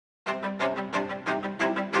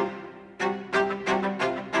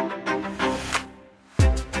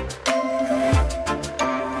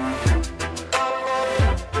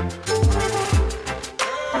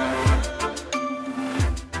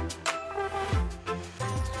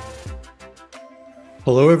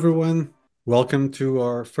Hello, everyone. Welcome to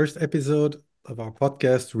our first episode of our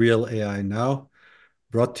podcast, Real AI Now,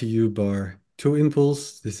 brought to you by Two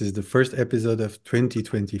Impulse. This is the first episode of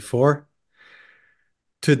 2024.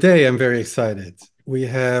 Today, I'm very excited. We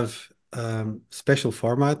have special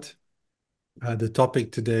format. The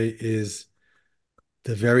topic today is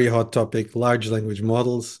the very hot topic, large language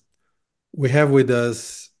models. We have with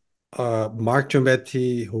us Marc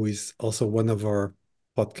Giombetti, who is also one of our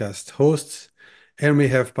podcast hosts. And we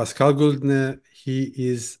have Pascal Guldener. He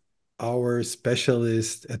is our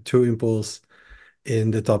specialist at Two Impulse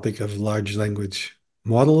in the topic of large language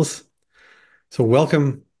models. So,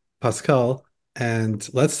 welcome, Pascal. And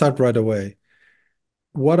let's start right away.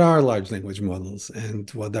 What are large language models and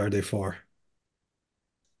what are they for?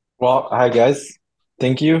 Well, hi guys.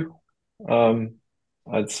 Thank you. Um,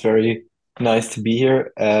 it's very nice to be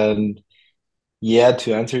here. And yeah,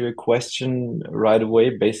 to answer your question right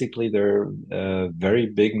away, basically they're very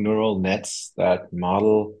big neural nets that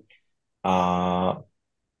model uh,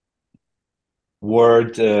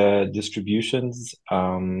 word distributions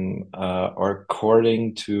or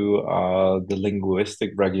according to the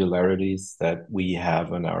linguistic regularities that we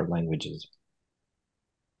have in our languages.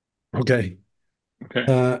 Okay. Okay.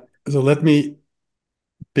 Uh, so, let me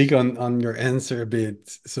pick on your answer a bit.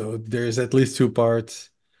 So, there's at least two parts.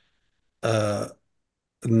 Uh,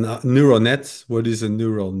 Neural nets. What is a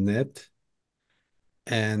neural net?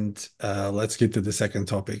 And let's get to the second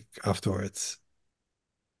topic afterwards.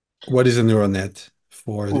 What is a neural net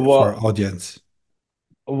for our Well, audience?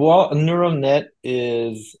 Well, a neural net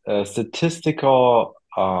is a statistical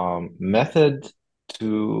method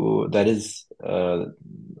to that is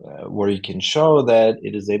where you can show that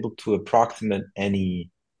it is able to approximate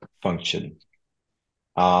any function.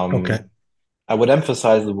 Okay. Um, I would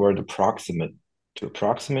emphasize the word approximate to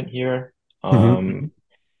approximate here, Hmm.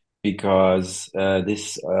 because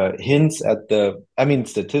this hints at I mean,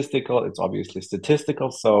 statistical, it's obviously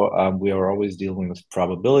statistical, so we are always dealing with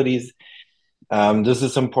probabilities. This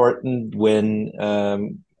is important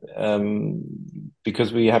um,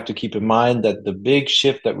 because we have to keep in mind that the big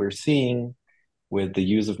shift that we're seeing with the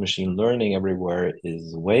use of machine learning everywhere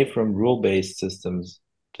is away from rule-based systems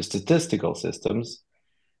to statistical systems.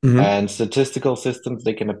 Hmm. And statistical systems,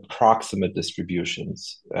 they can approximate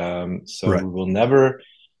distributions. So Right. we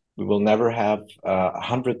will never have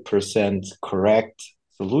 100% correct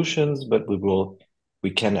solutions, but we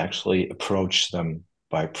can actually approach them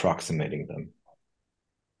by approximating them.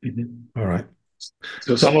 Mhm. All right.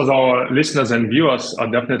 So some So, of our listeners and viewers are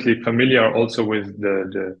definitely familiar also with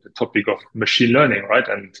the topic of machine learning, right?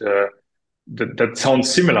 And that sounds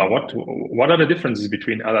similar. What are the differences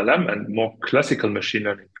between LLM and more classical machine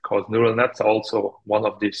learning? Because neural nets are also one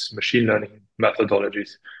of these machine learning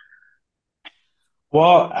methodologies.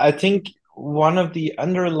 Well, I think one of the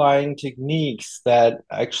underlying techniques that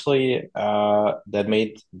actually that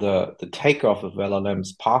made the takeoff of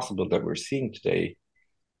LLMs possible that we're seeing today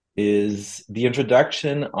is the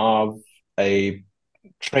introduction of a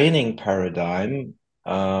training paradigm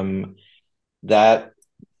um, that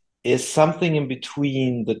is something in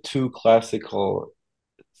between the two classical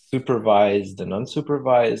supervised and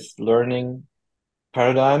unsupervised learning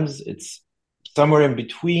paradigms. It's somewhere in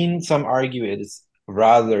between. Some argue it is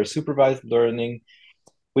rather supervised learning.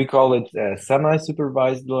 We call it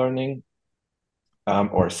semi-supervised learning,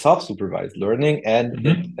 or self-supervised learning, and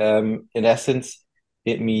Hmm. in essence,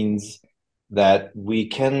 it means that we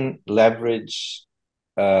can leverage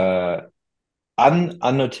uh,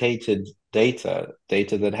 unannotated data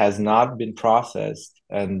that has not been processed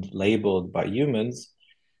and labeled by humans,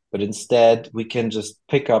 but instead we can just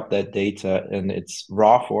pick up that data in its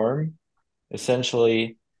raw form,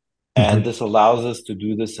 essentially, and mhm, this allows us to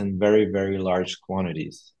do this in very, very large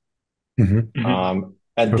quantities. mhm. Hmm.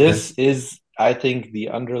 And Okay. this is, I think, the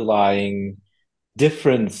underlying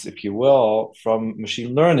difference, if you will, from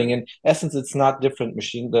machine learning. In essence, it's not different.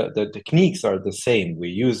 The techniques are the same. We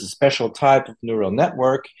use a special type of neural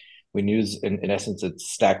network. We use, in essence, it's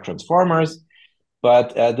stack transformers,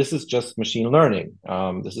 but this is just machine learning.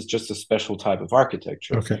 This is just a special type of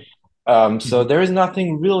architecture. Okay. So there is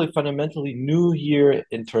nothing really fundamentally new here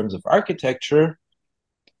in terms of architecture,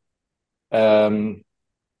 um,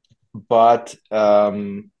 but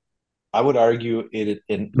I would argue at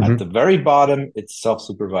the Hmm. very bottom, it's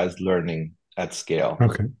self-supervised learning at scale.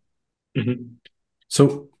 Okay. Hmm.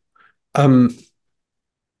 So, um,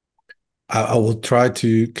 I will try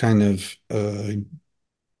to kind of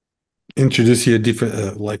introduce you a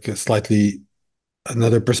different, like a slightly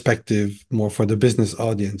another perspective more for the business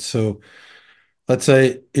audience. So, let's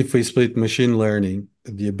say if we split machine learning,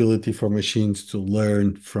 the ability for machines to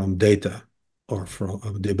learn from data or from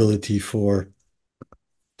the ability for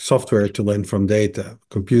software to learn from data,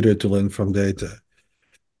 computer to learn from data.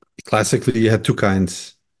 Classically, you had two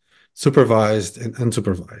kinds, supervised and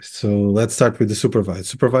unsupervised. So let's start with the supervised.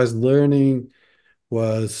 Supervised learning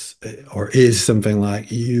was or is something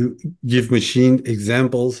like you give machine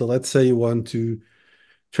examples. So let's say you want to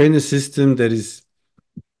train a system that is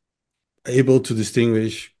able to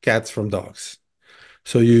distinguish cats from dogs.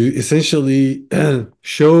 So you essentially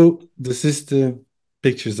show the system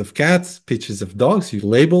pictures of cats, pictures of dogs. You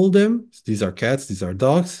label them. These are cats, these are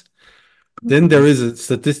dogs. Then there is a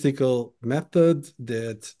statistical method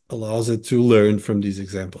that allows it to learn from these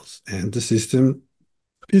examples. And the system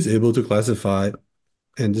is able to classify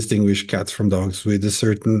and distinguish cats from dogs with a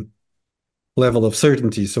certain level of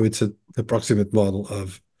certainty. So it's an approximate model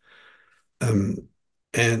of, um,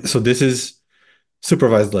 and so this is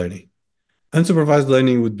supervised learning. Unsupervised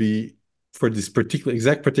learning would be for this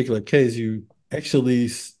particular case, you actually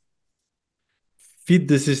feed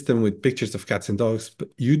the system with pictures of cats and dogs, but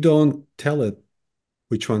you don't tell it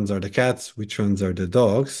which ones are the cats, which ones are the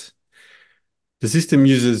dogs. The system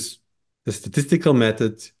uses a statistical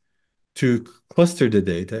method to cluster the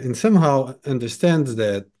data and somehow understands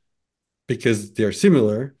that because they're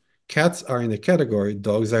similar, cats are in a category,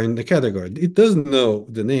 dogs are in the category. It doesn't know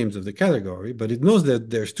the names of the category, but it knows that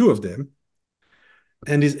there's two of them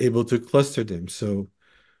and is able to cluster them. So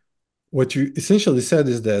what you essentially said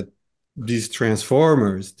is that these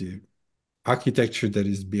transformers, the architecture that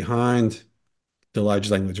is behind the large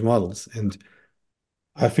language models, and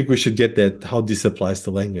I think we should get that how this applies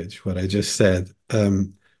to language, what I just said,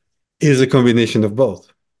 is a combination of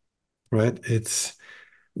both, right? It's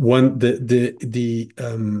one the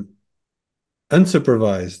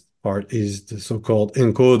unsupervised part is the so-called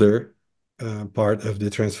encoder part of the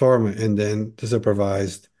transformer, and then the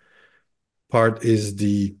supervised part is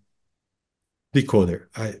the decoder.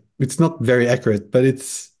 It's not very accurate, but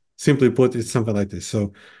it's simply put, it's something like this.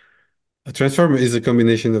 So a transformer is a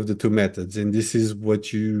combination of the two methods, and this is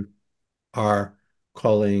what you are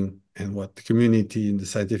calling and what the community in the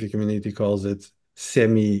scientific community calls it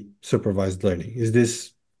semi-supervised learning. Is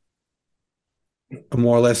this a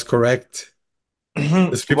more or less correct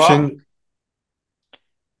Well, description?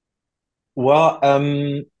 well,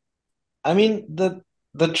 I mean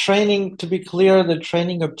the training, to be clear, the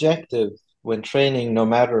training objective when training, no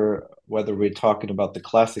matter whether we're talking about the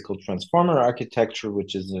classical transformer architecture,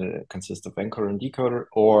 which is consists of encoder and decoder,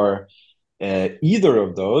 or either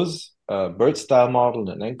of those, bird style model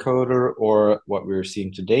and encoder, or what we're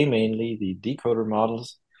seeing today mainly the decoder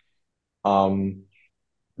models, um,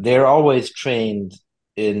 they're always trained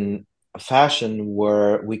in a fashion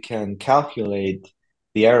where we can calculate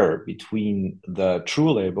the error between the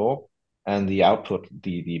true label and the output,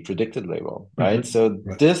 the predicted label, right? Mhm. So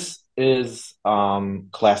Right. this is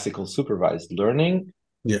classical supervised learning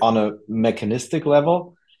Yeah. on a mechanistic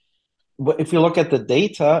level. But if you look at the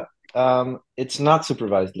data, it's not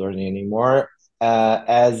supervised learning anymore,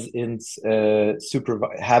 as in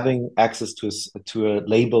having access to a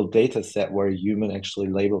labeled data set where a human actually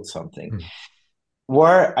labeled something. Mhm.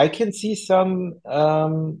 Where I can see some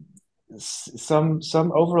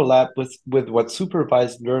overlap with what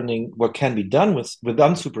supervised learning, what can be done with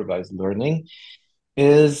unsupervised learning,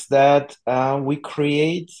 is that we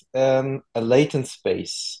create a latent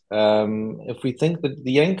space. If we think that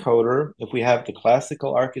the encoder, if we have the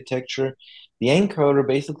classical architecture, the encoder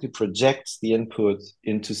basically projects the input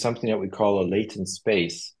into something that we call a latent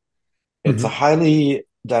space. It's a Mhm. highly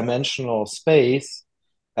dimensional space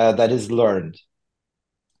that is learned.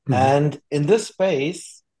 Mhm. And in this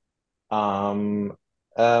space, um,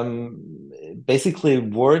 basically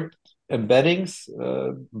word embeddings,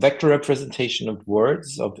 vector representation of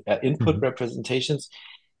words, of input Mhm. representations,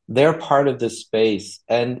 they're part of this space.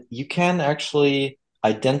 And you can actually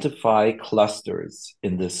identify clusters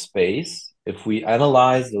in this space. If we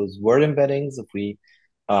analyze those word embeddings, if we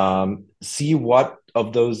see what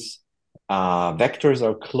of those vectors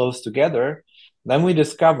are close together, then we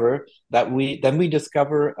discover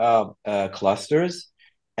clusters,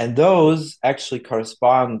 and those actually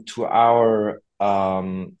correspond to our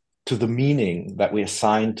to the meaning that we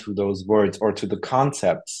assign to those words or to the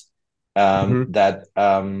concepts Mhm.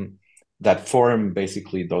 that form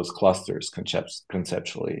basically those clusters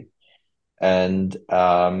conceptually. And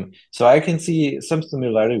so I can see some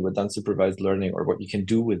similarity with unsupervised learning, or what you can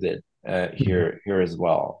do with it Mhm. here as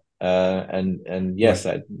well. And Right. yes,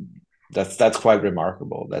 that's quite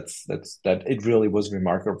remarkable. That it really was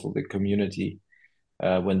remarkable for the community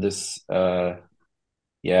when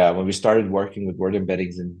when we started working with word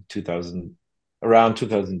embeddings in 2000, around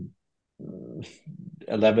 2000,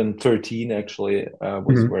 11, 13 actually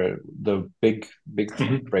was where the big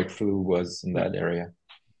breakthrough was in that area.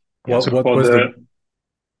 What So what for was the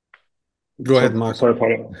the Go ahead, Marc. sorry,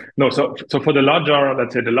 Paulo. No, so for the larger,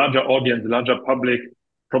 let's say the larger audience, the larger public,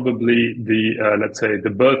 probably the let's say the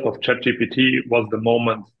birth of ChatGPT was the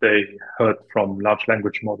moment they heard from large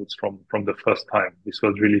language models from the first time. This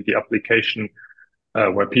was really the application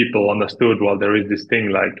where people understood, well, there is this thing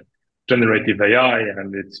like generative AI,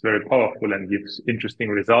 and it's very powerful and gives interesting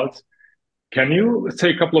results. Can you say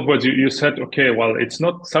a couple of words? You said, okay, well, it's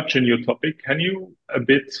not such a new topic. Can you a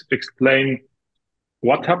bit explain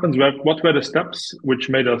what happens? What were the steps which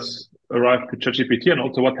made us arrive to ChatGPT, and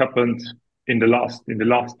also what happened in the last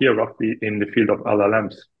year, roughly, in the field of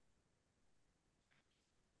LLMs?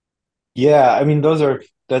 Yeah, I mean those are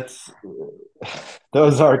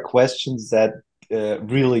questions that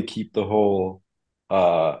really keep the whole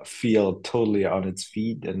field totally on its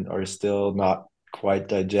feet and are still not quite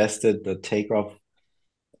digested. The takeoff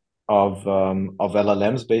of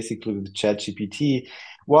LLMs basically with ChatGPT.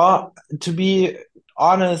 Well, to be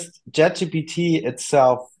honest, ChatGPT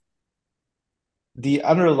itself, the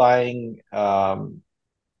underlying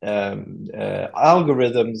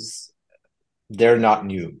algorithms, they're not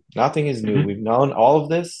new. Nothing is new. We've known all of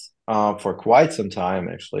this for quite some time,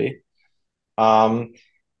 actually. But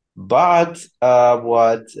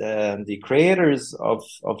what the creators of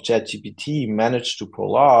ChatGPT managed to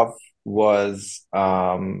pull off was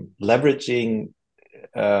leveraging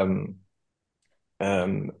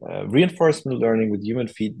reinforcement learning with human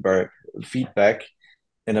feedback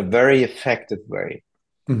in a very effective way.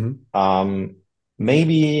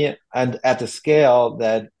 Maybe and at a scale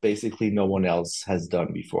that basically no one else has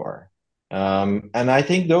done before. And I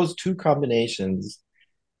think those two combinations,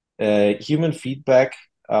 human feedback,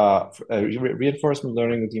 reinforcement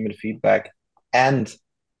learning with human feedback, and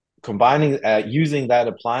combining, using that,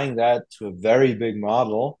 applying that to a very big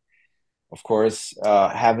model, of course,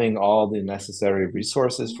 having all the necessary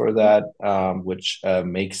resources for that, which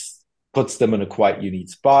puts them in a quite unique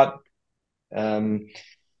spot.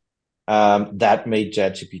 That made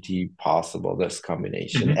ChatGPT possible, this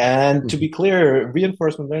combination. And to be clear,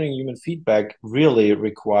 reinforcement learning, human feedback really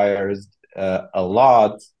requires a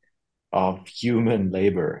lot of human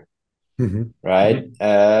labor, right?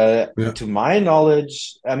 To my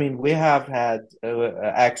knowledge, I mean, we have had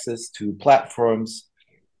access to platforms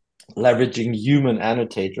leveraging human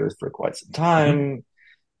annotators for quite some time,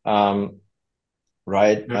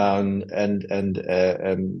 right?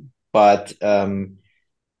 But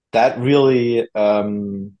that really,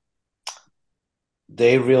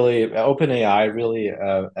 OpenAI really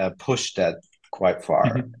pushed that quite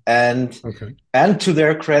far. And to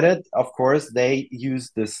their credit, of course, they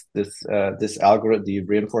use this algorithm, the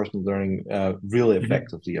reinforcement learning, really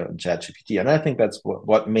effectively on ChatGPT. And I think that's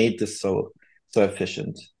what made this so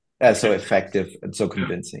efficient, so effective, and so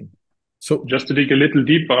convincing. So just to dig a little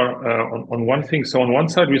deeper on one thing. So on one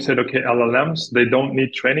side, we said, okay, LLMs, they don't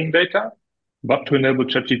need training data. But to enable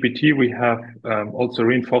ChatGPT, we have also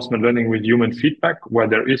reinforcement learning with human feedback, where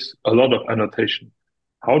there is a lot of annotation.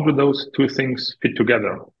 How do those two things fit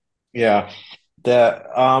together? Yeah,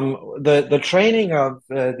 the training of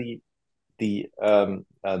the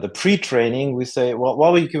pre-training, we say,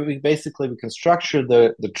 well, we can structure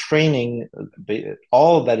the training,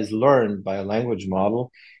 all that is learned by a language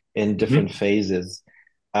model, in different phases.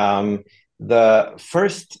 The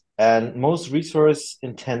first and most resource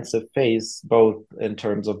intensive phase, both in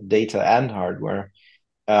terms of data and hardware,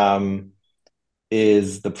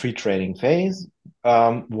 is the pre-training phase,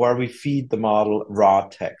 where we feed the model raw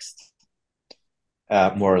text,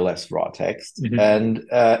 more or less raw text. And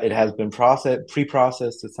it has been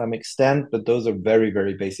pre-processed to some extent, but those are very,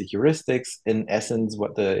 very basic heuristics. In essence,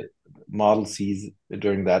 what the model sees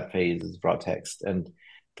during that phase is raw text and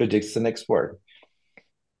predicts the next word.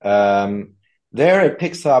 There it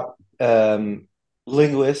picks up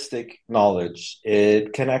linguistic knowledge.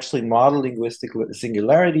 It can actually model linguistic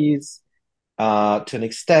singularities to an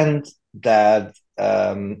extent that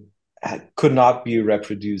could not be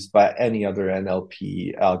reproduced by any other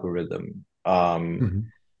NLP algorithm. And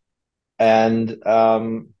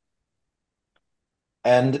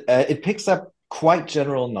it picks up quite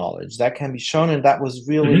general knowledge that can be shown, and that was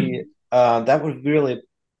really a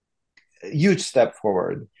huge step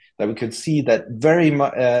forward. That we could see that very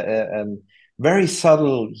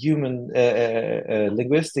subtle human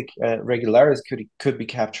linguistic regularities could be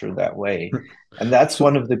captured that way, and that's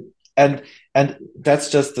one of the and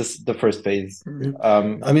that's just the first phase.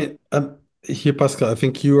 I mean, here, Pascal, I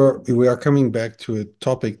think we are coming back to a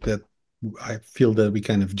topic that I feel that we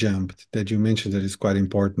kind of jumped, that you mentioned that is quite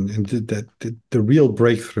important, and that the real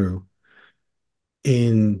breakthrough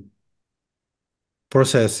in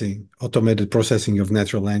processing, automated processing of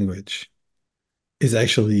natural language is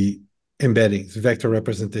actually embeddings, vector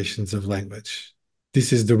representations of language.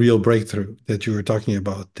 This is the real breakthrough that you were talking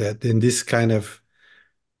about, that in this kind of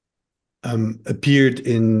appeared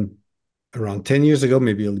in around 10 years ago,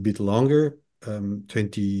 maybe a little bit longer,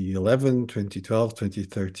 2011, 2012,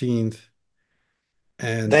 2013.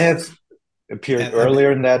 They And, have appeared and I mean,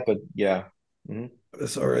 earlier in that, but yeah. Mhm.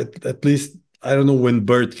 or at least, I don't know when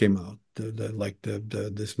BERT came out, like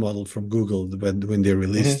this model from Google when they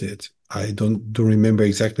released Mhm. it. I don't remember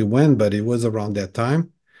exactly when, but it was around that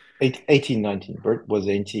time. 1819. Bert was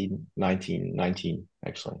 1919,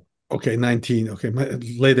 actually. Okay, 19. Okay,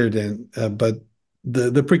 later then. But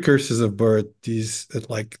the precursors of BERT, these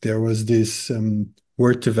like there was this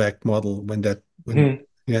word to vec model when Mhm.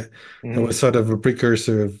 yeah, that was Mhm. sort of a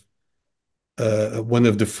precursor of one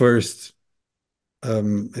of the first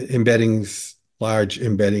embeddings, large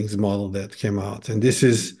embeddings model that came out. And this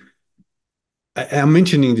is I'm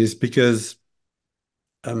mentioning this because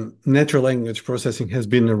natural language processing has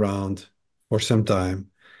been around for some time,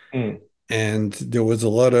 Mhm. and there was a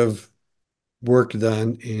lot of work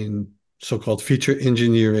done in so-called feature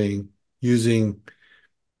engineering using,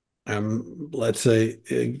 let's say,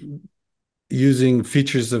 using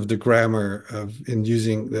features of the grammar of and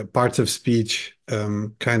using the parts of speech,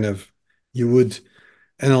 kind of you would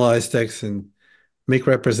analyze text and make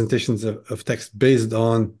representations of text based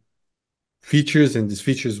on features, and these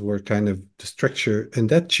features were kind of the structure, and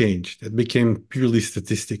that changed. It became purely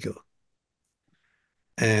statistical,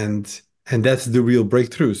 and that's the real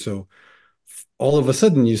breakthrough. So all of a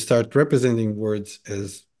sudden, you start representing words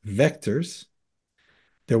as vectors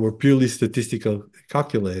that were purely statistical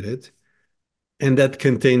calculated, and that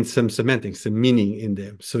contained some semantics, some meaning in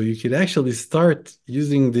them. So you could actually start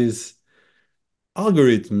using these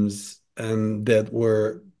algorithms that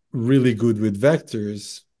were really good with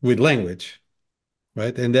vectors with language,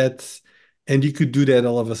 right? And you could do that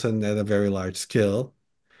all of a sudden at a very large scale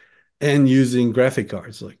and using graphic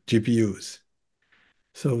cards like GPUs.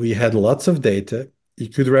 So we had lots of data. You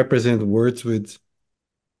could represent words with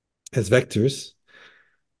as vectors.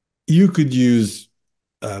 You could use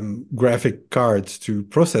graphic cards to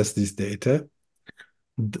process this data.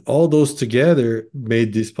 All those together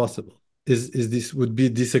made this possible. Is this would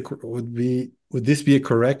this be a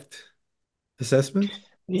correct assessment?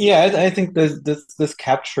 Yeah, I think this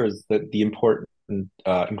captures the important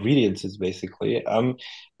ingredients is basically. I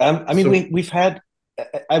mean, So we've had.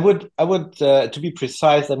 I would to be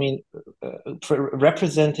precise. I mean,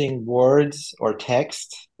 representing words or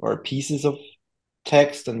text or pieces of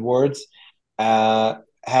text and words uh,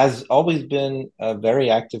 has always been a very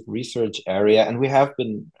active research area, and we have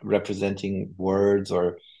been representing words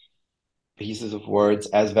or pieces of words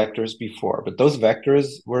as vectors before, but those vectors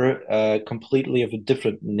were completely of a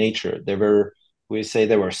different nature. We say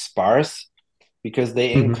they were sparse because they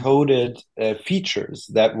mhm. encoded features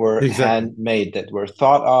that were Exactly. handmade, that were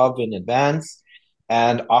thought of in advance,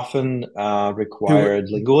 and often It wa- required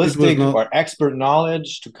it was linguistic not or expert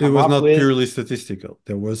knowledge to it come was up not with. purely statistical.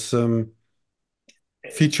 There was some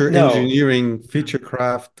feature No, engineering, feature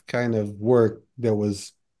craft kind of work that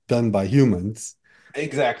was done by humans.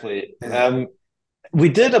 exactly. Uh, We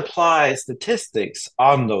did apply statistics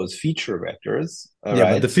on those feature vectors, all yeah,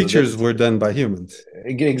 but right? the So that features were done by humans.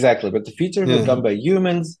 exactly, but the features were Yeah, done by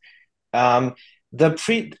humans. Um,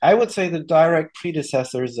 I would say the direct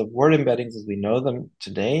predecessors of word embeddings as we know them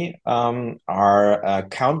today are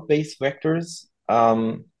count-based vectors,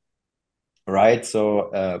 right? So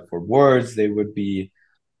for words, they would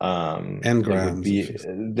engrams. be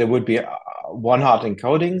there would be one-hot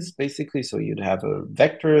encodings basically. So you'd have a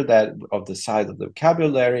vector that of the size of the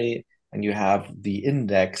vocabulary, and you have the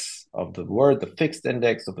index of the word, the fixed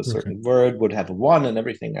index of a Okay. certain word would have a one, and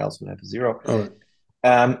everything else would have a zero. All right.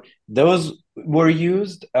 Those were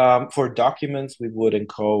used for documents. We would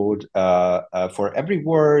encode for every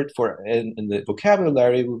word for in the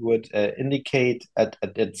vocabulary. We would indicate at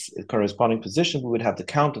its corresponding position. We would have the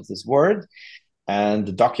count of this word, and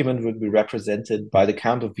the document would be represented by the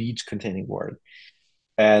count of each containing word.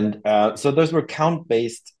 And so those were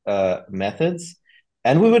count-based methods,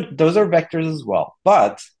 and we would those are vectors as well.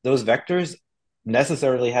 But those vectors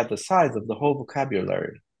necessarily had the size of the whole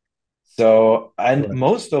vocabulary. So, and Right.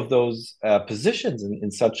 most of those positions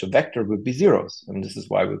in such a vector would be zeros, and this is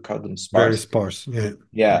why we call them Very sparse. sparse. Yeah.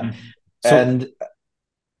 Yeah, Mhm. So,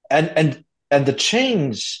 and and the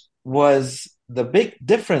change was the big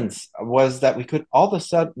difference was that we could all of a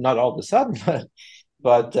sudden, not all of a sudden,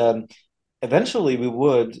 but eventually we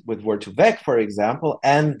would, with word2vec, for example,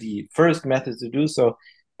 and the first method to do so,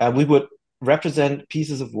 we would represent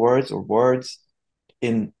pieces of words or words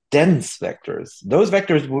in dense vectors. Those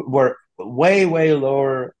vectors were way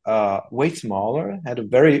lower, way smaller, had a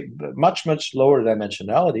very much lower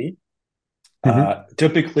dimensionality. Hmm.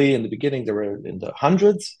 Typically, in the beginning, they were in the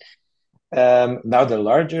hundreds. Now they're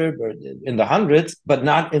larger, but in the hundreds, but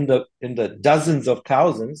not in the dozens of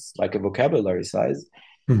thousands, like a vocabulary size.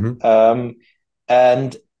 Hmm. Um,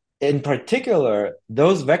 and in particular,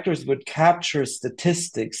 those vectors would capture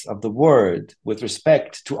statistics of the word with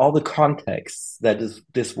respect to all the contexts that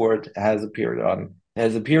this word has appeared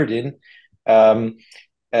in, um,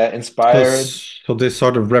 So, inspired. so they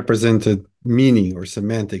sort of represented meaning or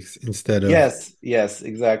semantics instead of, Yes,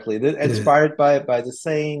 exactly. uh, Inspired by the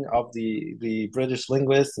saying of the British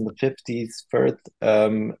linguist in the 50s, Firth,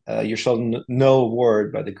 you shall know a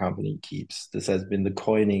word by the company it keeps. This has been the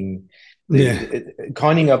coining, yeah.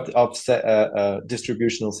 coining of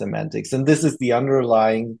distributional semantics, and this is the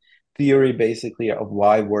underlying theory, basically, of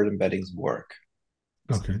why word embeddings work.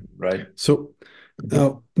 Okay. Right? So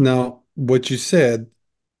now what you said,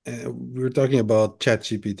 we were talking about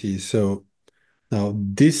ChatGPT. So now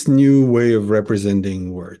this new way of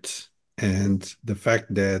representing words and the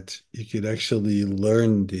fact that you could actually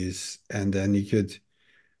learn this and then you could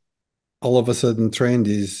all of a sudden train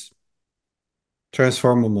these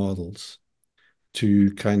transformer models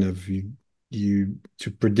to kind of you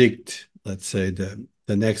to predict, let's say, the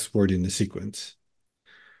next word in the sequence.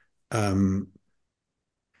 Um,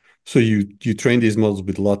 So you train these models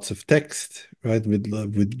with lots of text, right?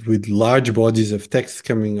 With large bodies of text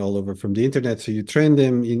coming all over from the internet. So you train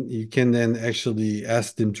them in, you can then actually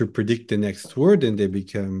ask them to predict the next word, and they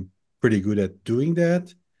become pretty good at doing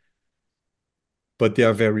that, but they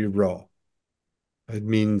are very raw. It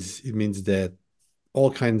means that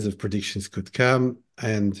all kinds of predictions could come.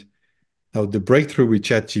 And now the breakthrough with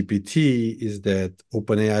ChatGPT is that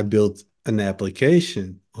OpenAI built an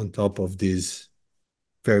application on top of this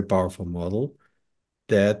very powerful model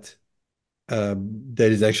that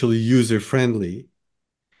that is actually user friendly.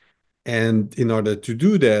 And in order to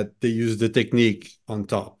do that, they use the technique on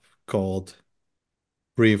top called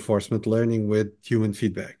reinforcement learning with human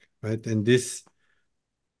feedback, right? And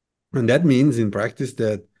that means in practice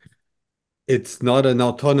that it's not an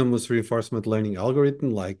autonomous reinforcement learning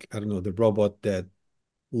algorithm like, I don't know, the robot that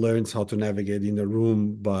learns how to navigate in a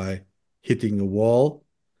room by hitting a wall,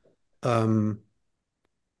 um,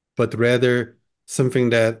 but rather something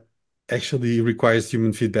that actually requires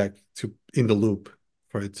human feedback to in the loop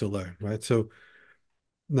for it to learn, right? So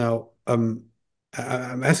now, I'm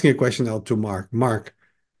asking a question now to Marc. Marc,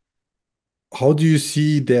 how do you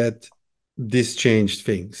see that this changed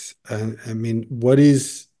things? I mean,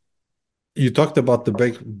 you talked about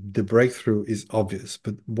the breakthrough is obvious,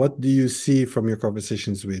 but what do you see from your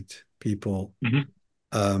conversations with people Mhm.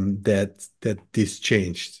 that this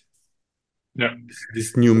changed, Yeah.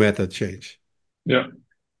 this new method changed? Yeah.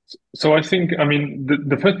 So I think, I mean,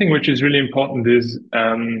 the first thing which is really important is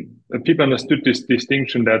that people understood this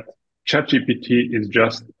distinction that ChatGPT is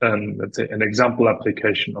just, let's say, an example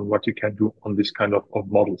application on what you can do on this kind of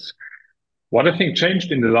models. What I think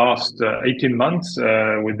changed in the last 18 months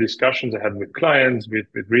with discussions I had with clients, with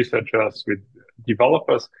researchers, with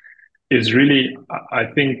developers, is really, I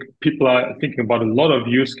think people are thinking about a lot of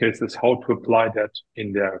use cases, how to apply that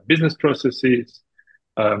in their business processes.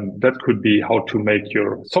 That could be how to make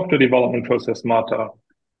your software development process smarter,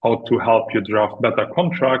 how to help you draft better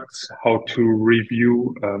contracts, how to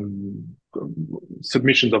review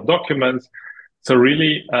submissions of documents. So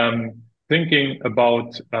really thinking about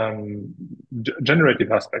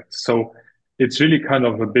generative aspects. So it's really kind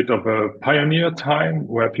of a bit of a pioneer time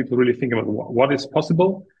where people really think about what is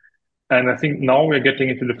possible. And I think now we're getting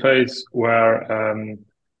into the phase where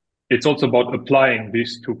it's also about applying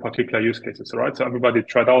these to particular use cases, right? So everybody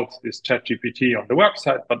tried out this chat GPT on the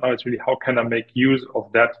website, but now it's really how can I make use of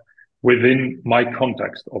that within my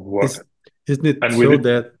context of Is work? isn't it And with so it,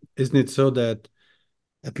 that isn't it so that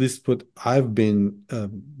at least what I've been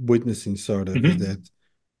witnessing sort of is Mhm. that,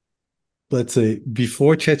 let's say,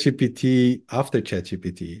 before ChatGPT, after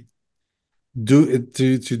ChatGPT,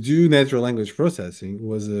 to do natural language processing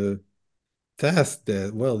was a task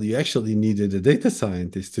that, well, you actually needed a data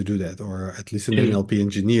scientist to do that, or at least an Mm. NLP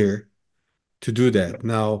engineer to do that.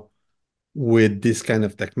 Now, with this kind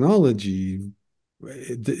of technology,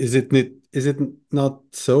 is it not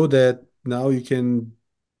so that now you can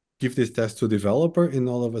give this task to a developer and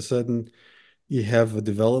all of a sudden you have a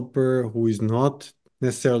developer who is not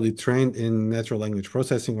necessarily trained in natural language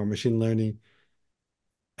processing or machine learning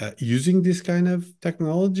using this kind of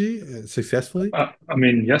technology successfully? I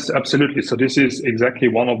mean, yes, absolutely. So this is exactly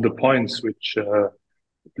one of the points which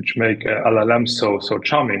make LLMs so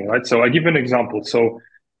charming, right? So I give an example. So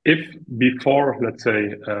if before, let's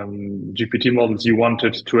say, GPT models, you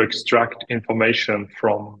wanted to extract information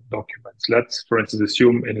from documents, let's, for instance,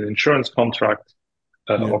 assume in an insurance contract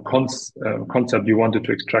Yeah. or concept you wanted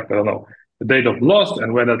to extract, I don't know, the date of loss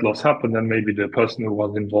and where that loss happened, and maybe the person who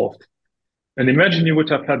was involved. And imagine you would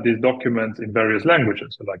have had these documents in various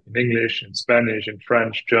languages, so like in English, in Spanish, in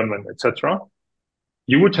French, German, etc.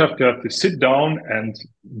 You would have to sit down and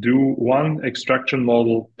do one extraction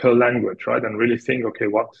model per language, right? And really think, okay,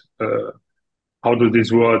 how do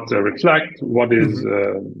these words reflect? What is, Hmm.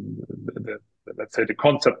 the, let's say, the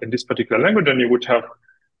concept in this particular language? And you would have,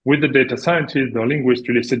 with the data scientist or linguist,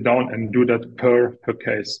 really sit down and do that per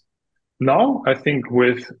case. Now, I think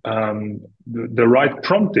with the right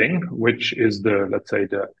prompting, which is let's say,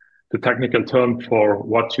 the technical term for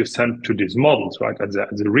what you send to these models, right, as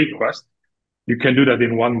a request, you can do that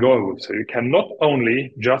in one go. So you can not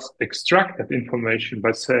only just extract that information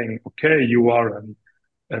by saying, okay, you are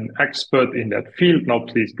an expert in that field. Now,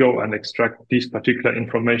 please go and extract these particular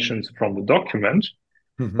informations from the document.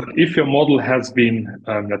 But Hmm. if your model has been,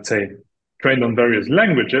 let's say, trained on various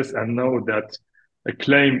languages and know that a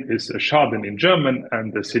claim is a Schaden in German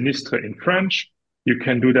and a sinistre in French, you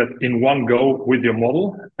can do that in one go with your model.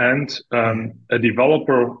 And a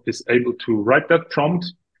developer is able to write that prompt.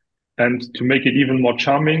 And to make it even more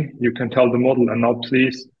charming, you can tell the model, and now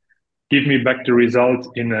please give me back the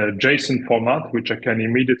result in a JSON format, which I can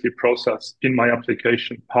immediately process in my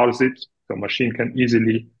application, parse it. So machine can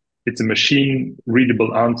easily, it's a machine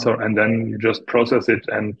readable answer, and then you just process it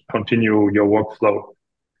and continue your workflow.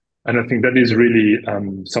 And I think that is Okay. really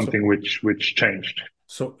So, something which changed.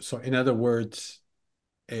 so in other words,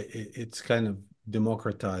 it's kind of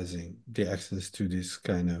democratizing the access to this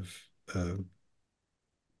kind of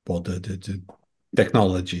the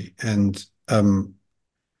technology. And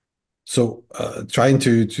so trying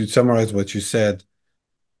to summarize what you said,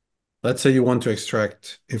 let's say you want to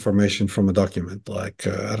extract information from a document, like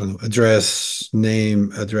I don't know, address,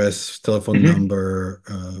 name, address, telephone Mm-hmm. number,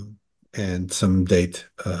 and some date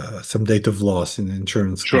of loss in an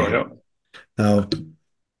insurance Sure. claim. Yeah. Now,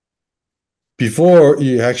 before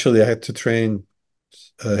you actually had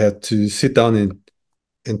to sit down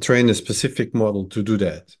and train a specific model to do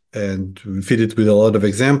that. And we feed it with a lot of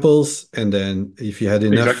examples. And then if you had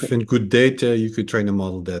Exactly. enough and good data, you could train a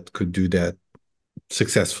model that could do that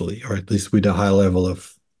successfully, or at least with a high level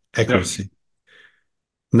of Yeah. accuracy.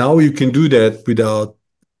 Now you can do that without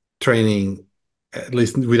training, at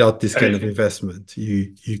least without this kind of Anything. investment.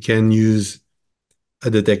 You can use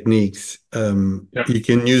the techniques. Yeah. You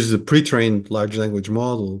can use the pre-trained large language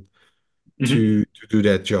model Mm-hmm. to do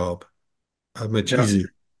that job much Yeah. easier.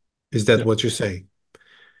 Is that Yeah. what you're saying?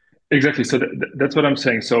 Exactly. So that's what I'm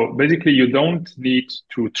saying. So basically, you don't need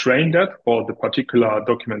to train that for the particular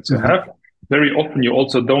documents you Mhm. have. Very often, you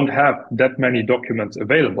also don't have that many documents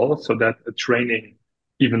available, so that a training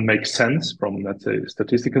even makes sense from, let's say,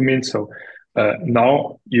 statistical means. So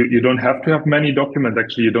now you don't have to have many documents.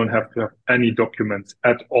 Actually, you don't have to have any documents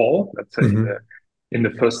at all, let's say, Mhm. in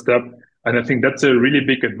the first step. And I think that's a really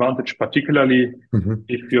big advantage, particularly Mhm.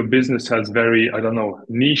 if your business has very, I don't know,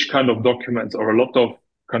 niche kind of documents or a lot of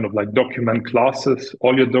kind of like document classes.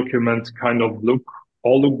 All your documents kind of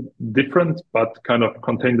all look different, but kind of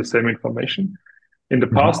contain the same information. In the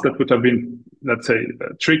Mhm. past, that would have been, let's say,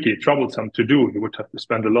 tricky, troublesome to do. You would have to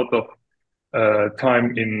spend a lot of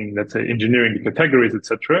time in, let's say, engineering the categories,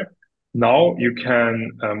 etc. Now you can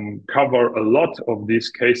cover a lot of these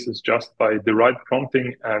cases just by the right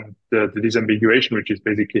prompting and the disambiguation, which is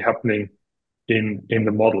basically happening in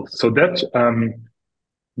the model. So that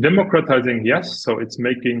democratizing, yes. So it's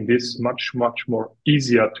making this much more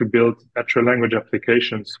easier to build natural language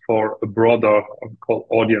applications for a broader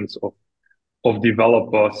audience of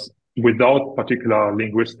developers without particular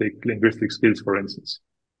linguistic skills, for instance.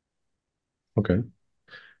 Okay.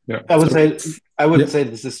 Yeah. I would So, say I yeah. would say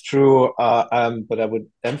this is true, but I would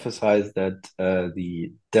emphasize that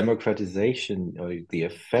the democratization or the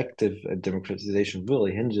effective democratization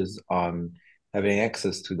really hinges on having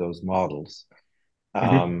access to those models.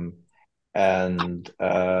 Mm-hmm. Um, and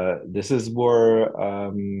this is where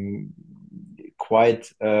quite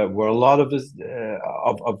where a lot of this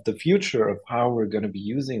of the future of how we're going to be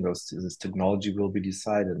using this technology will be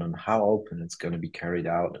decided on how open it's going to be carried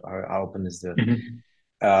out. How open is the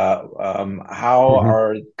Mm-hmm. how Mhm.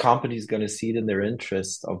 are companies going to see it in their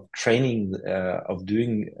interest of training of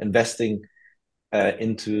doing investing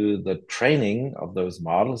into the training of those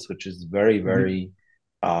models, which is very Mm-hmm. very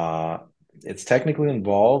it's technically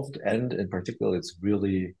involved, and in particular, it's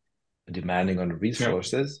really demanding on the Yeah.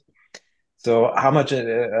 resources. So, how much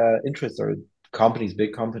interest are companies,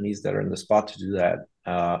 big companies that are in the spot to do that,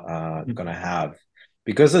 going to have?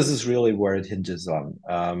 Because this is really where it hinges on.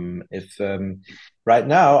 If right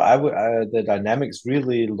now, the dynamics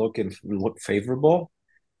really look favorable.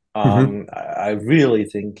 Mhm. I really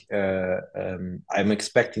think I'm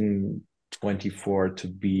expecting 24 to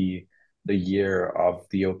be the year of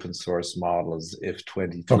the open source models if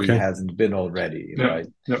 23 Okay. hasn't been already, Yeah. right?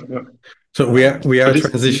 Yeah. Yeah. So we So are this,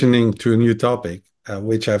 transitioning to a new topic,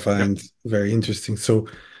 which I yeah. find very interesting. So,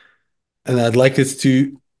 and I'd like us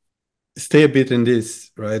to stay a bit in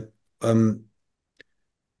this, right? Um,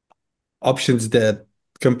 Options that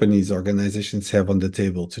companies, organizations have on the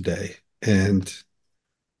table today, and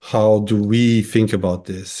how do we think about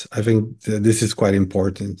this? I think this is quite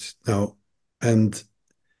important now, and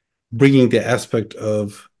bringing the aspect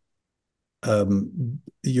of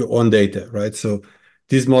your own data, right? So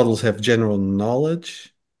these models have general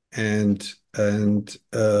knowledge and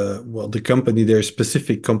well, the company, there's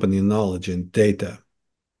specific company knowledge and data.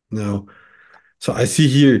 Now, so I see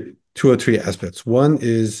here two or three aspects. One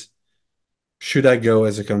is, should I go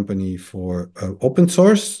as a company for open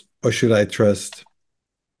source, or should I trust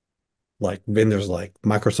like vendors like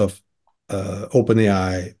Microsoft,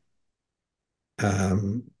 OpenAI,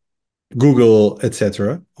 um, Google,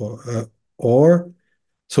 etc. Or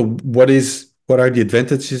so what are the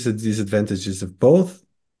advantages and disadvantages of both?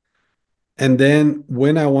 And then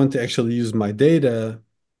when I want to actually use my data,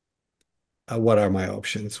 what are my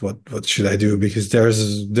options? What should I do? Because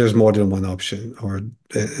there's more than one option. Or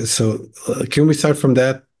can we start from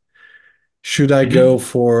that? Should I go Mhm.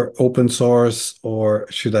 for open source or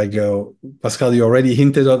should I go? Pascal, you already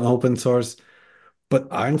hinted on open source, but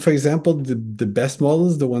aren't, for example, the best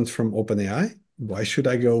models the ones from OpenAI? Why should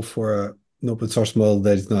I go for an open source model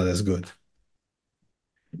that is not as good?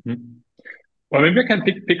 Mhm. Well, maybe I can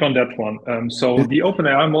pick on that one. So Yeah, the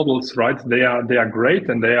OpenAI models, right? They are great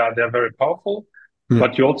and they are very powerful, yeah,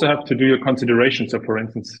 but you also have to do your considerations. So, for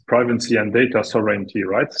instance, privacy and data sovereignty,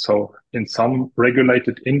 right? So in some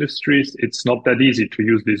regulated industries, it's not that easy to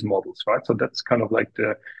use these models, right? So that's kind of like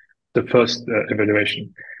the first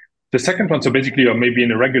evaluation. The second one, so basically, or maybe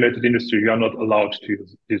in a regulated industry, you are not allowed to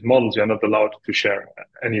use these models. You are not allowed to share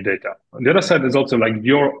any data. On the other side, is also like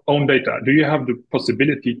your own data. Do you have the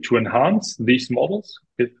possibility to enhance these models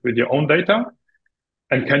with your own data?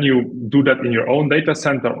 And can you do that in your own data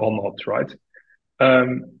center or not, right?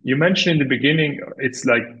 You mentioned in the beginning, it's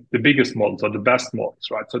like the biggest models or the best models,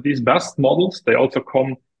 right? So these best models, they also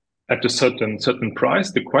come at a certain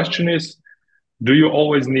price. The question is, do you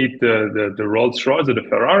always need the Rolls Royce or the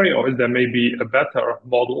Ferrari, or is there maybe a better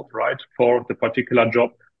model, right, for the particular job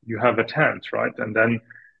you have at hand, right? And then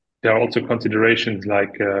there are also considerations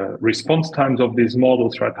like response times of these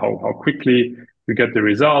models, right? How quickly you get the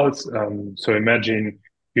results. So imagine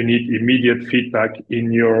you need immediate feedback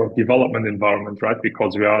in your development environment, right?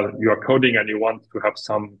 Because you are coding and you want to have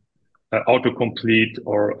some autocomplete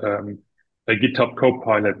or a GitHub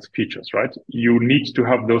Copilot features, right? You need to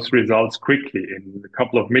have those results quickly in a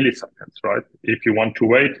couple of milliseconds, right? If you want to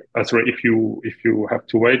wait, sorry, if you have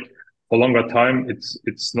to wait for longer time,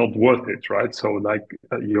 it's not worth it, right? So like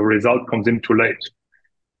your result comes in too late.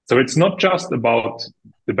 So it's not just about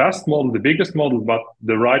the best model, the biggest model, but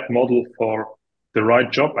the right model for the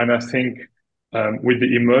right job. And I think with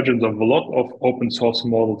the emergence of a lot of open source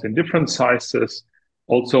models in different sizes,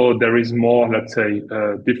 also there is more, let's say,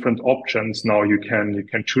 different options now you can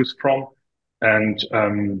choose from. And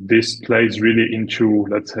this plays really into,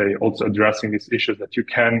 let's say, also addressing these issues that you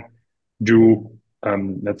can do,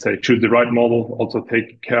 let's say, choose the right model, also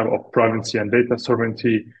take care of privacy and data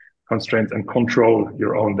sovereignty constraints and control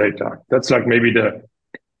your own data. That's like maybe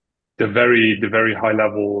the very high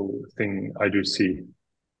level thing I do see.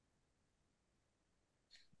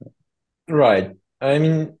 Right. I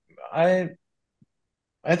mean, I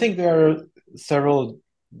I think there are several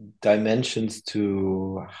dimensions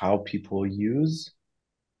to how people use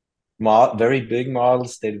very big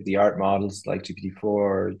models, state-of-the-art models like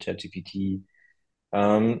GPT-4, ChatGPT.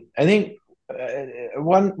 I think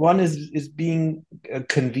one is being a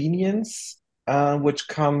convenience, which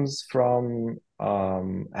comes from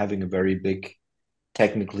having a very big,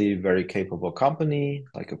 technically very capable company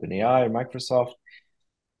like OpenAI or Microsoft.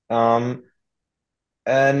 Um,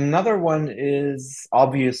 Another one is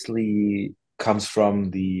obviously comes from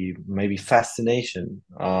the maybe fascination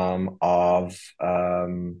of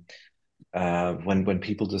when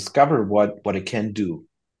people discover what it can do,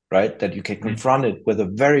 right? That you can Mm. confront it with a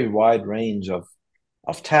very wide range of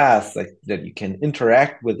tasks, like that you can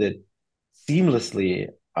interact with it seamlessly,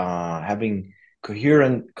 having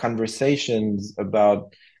coherent conversations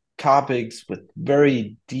about topics with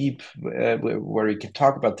very deep, where you can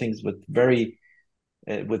talk about things with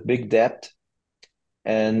with big depth.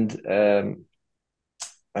 And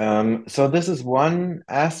so this is one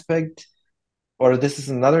aspect, or this is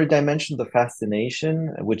another dimension, the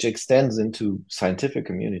fascination, which extends into scientific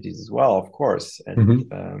communities as well, of course. And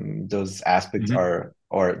Hmm. those aspects Mhm. are,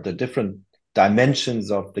 or the different dimensions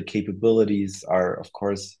of the capabilities are, of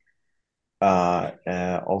course,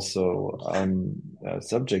 also a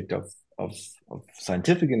subject of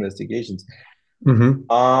scientific investigations. Hmm.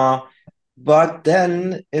 Uh, but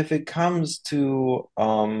then, if it comes to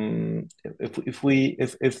if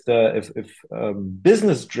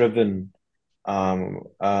business driven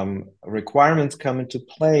requirements come into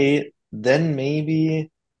play, then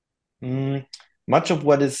maybe much of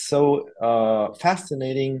what is so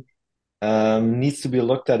fascinating needs to be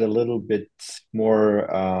looked at a little bit more,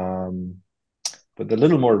 with a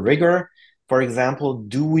little more rigor. For example,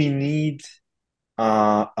 do we need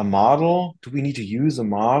a model? Do we need to use a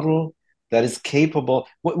model that is capable?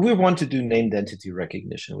 We want to do named entity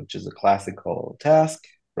recognition, which is a classical task,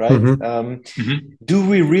 right? Hmm. Mhm. Do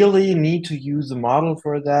we really need to use a model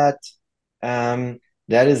for that, um,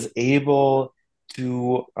 that is able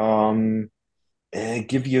to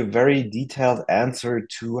give you a very detailed answer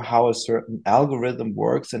to how a certain algorithm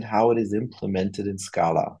works and how it is implemented in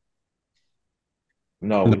Scala?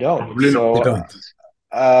 No, No, we don't. Probably not. we So, don't.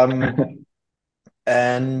 um,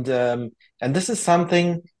 and this is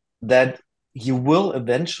something that you will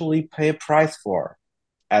eventually pay a price for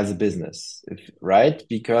as a business, right?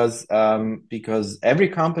 Because every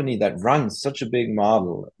company that runs such a big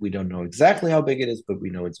model, we don't know exactly how big it is, but we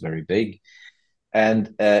know it's very big,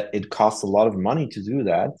 and it costs a lot of money to do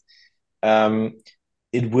that. Um,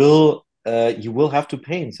 it will You will have to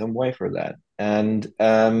pay in some way for that, and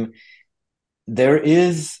there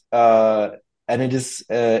is and it is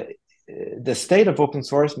the state of open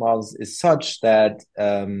source models is such that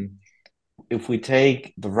if we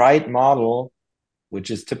take the right model,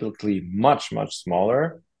 which is typically much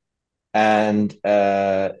smaller, and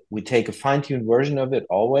we take a fine-tuned version of it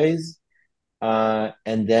always,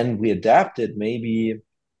 and then we adapt it. Maybe,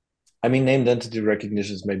 I mean, named entity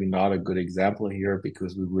recognition is maybe not a good example here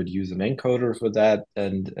because we would use an encoder for that,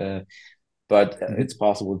 and but it's Mhm.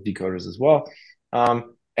 possible with decoders as well.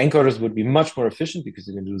 Encoders would be much more efficient because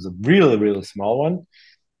you can use a really small one,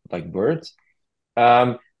 like birds.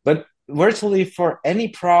 But virtually for any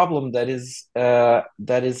problem that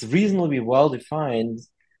is reasonably well defined,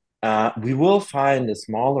 we will find a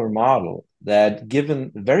smaller model that,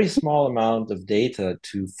 given a very small amount of data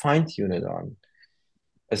to fine tune it on,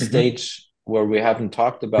 a Mhm. stage where we haven't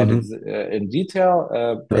talked about Hmm. in detail,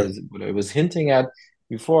 but Right. as what I was hinting at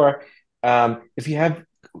before, if you have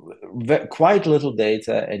quite little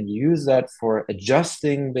data and you use that for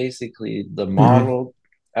adjusting basically the Hmm. model,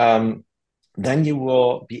 then you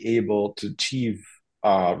will be able to achieve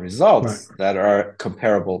Right. results that are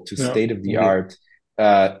comparable to Yeah, state of the indeed. art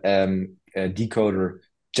decoder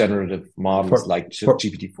generative models For like for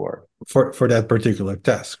GPT-4. for that particular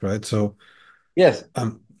task, right? So, Yes.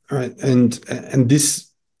 right, and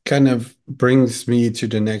this kind of brings me to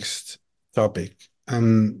the next topic.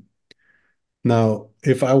 Now,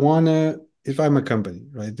 if I'm a company,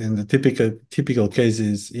 right, and the typical case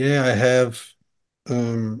is, yeah, I have,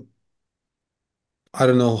 um, I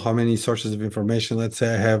don't know how many sources of information. Let's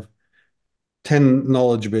say I have 10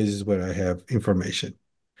 knowledge bases where I have information,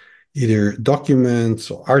 either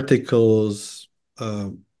documents or articles, uh,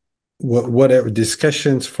 whatever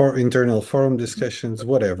discussions for internal forum discussions,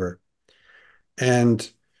 whatever. And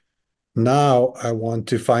now I want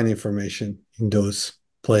to find information in those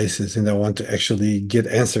places, and I want to actually get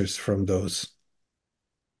answers from those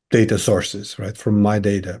data sources, right? From my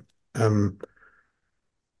data. Um,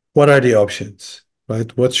 what are the options,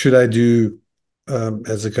 right? What should I do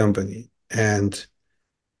as a company? And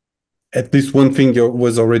at least one thing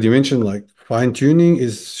was already mentioned, like fine tuning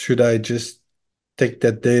is, should I just take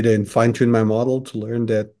that data and fine tune my model to learn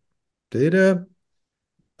that data?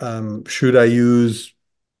 Should I use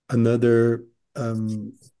another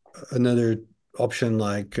um, another option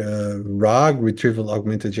like RAG, retrieval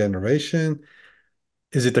augmented generation?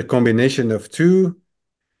 Is it a combination of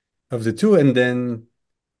the two? And then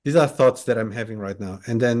these are thoughts that I'm having right now.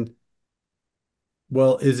 And then,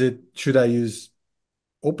 well, should I use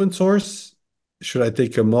open source? Should I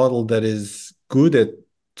take a model that is good at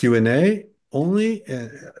Q&A only?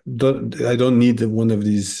 I don't need one of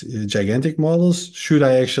these gigantic models. Should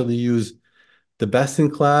I actually use the best in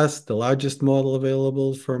class, the largest model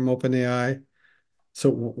available from OpenAI. So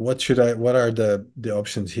what are the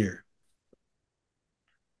options here?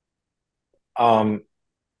 Um,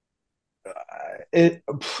 it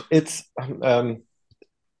it's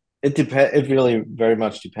it really very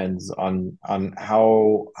much depends on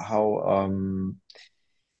how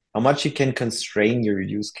much you can constrain your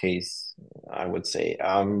use case, I would say.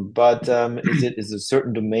 But is it a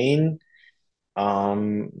certain domain?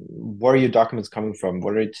 Where are your documents coming from?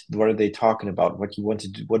 What are they talking about? What you want to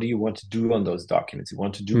do? What do you want to do on those documents? You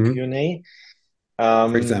want to do Mhm. Q&A? For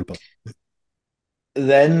Um, example.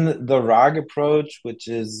 then the RAG approach, which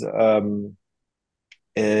is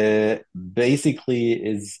basically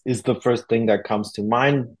is the first thing that comes to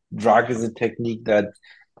mind. RAG is a technique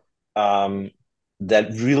um, that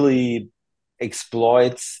really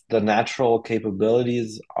exploits the natural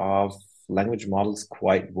capabilities of language models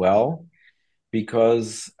quite well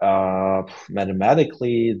because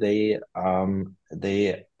mathematically they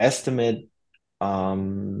estimate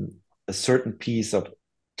a certain piece of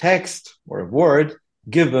text or a word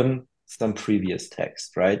given some previous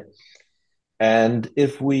text, right? And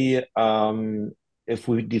if we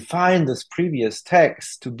define this previous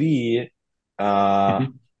text to be uh,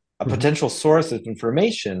 Mhm. a Mhm. potential source of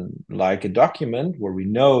information, like a document where we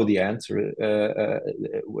know the answer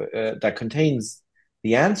that contains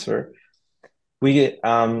the answer, we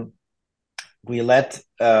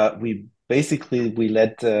we basically we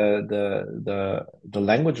let the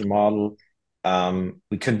language model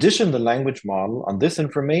we condition the language model on this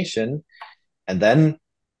information and then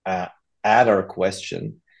uh, add our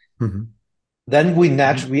question. Mhm. Then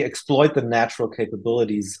Mhm. we exploit the natural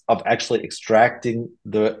capabilities of actually extracting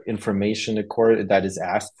the information that is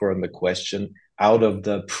asked for in the question out of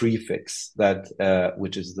the prefix that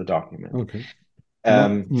which is the document. Okay.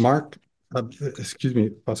 Um, Mark, excuse me,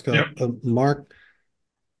 Yeah. Pascal. Mark,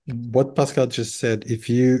 what Pascal just said,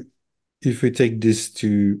 if we take this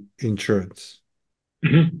to insurance,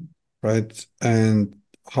 Mhm. right? And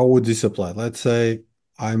how would this apply? Let's say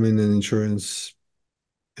I'm in an insurance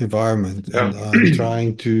environment Yeah. and I'm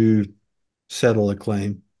trying to settle a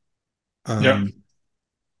claim. Yeah. Um,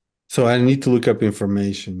 so I need to look up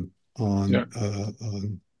information Yeah.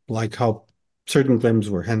 on like how certain claims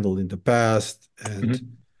were handled in the past and Mhm.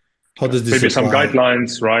 how Yeah. does this Maybe some apply?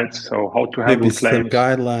 guidelines, right? So how to Maybe handle some claims.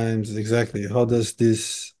 guidelines, exactly. How does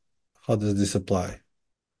this apply?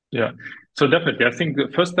 Yeah. So definitely, I think the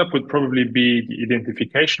first step would probably be the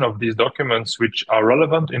identification of these documents which are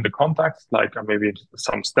relevant in the context, like maybe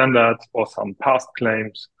some standards or some past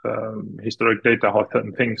claims, historic data, how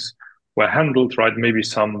certain things were handled, right? Maybe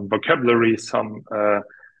some vocabulary, some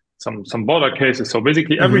border cases. So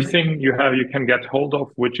basically, Hmm. everything you have, you can get hold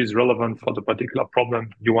of, which is relevant for the particular problem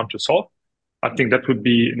you want to solve. I think that would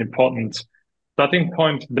be an important starting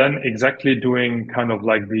point. Then exactly doing kind of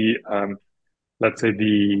like the let's say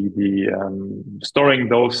the storing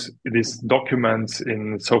these documents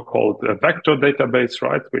in so-called vector database,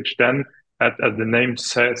 right? Which then, as the name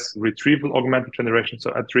says, retrieval augmented generation. So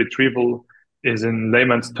at retrieval is in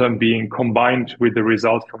layman's term being combined with the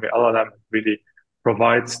result from the LLM. Really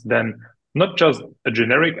provides then not just a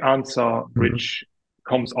generic answer Hmm. which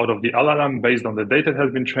comes out of the LLM based on the data that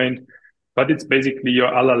has been trained, but it's basically your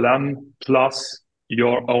LLM plus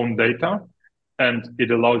your own data, and it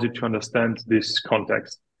allows you to understand this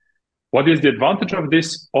context. What is the advantage of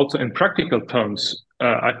this also in practical terms?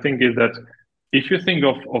 I think is that if you think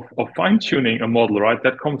of fine tuning a model, right,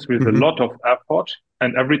 that comes with a Hmm. lot of effort.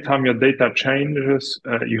 And every time your data changes,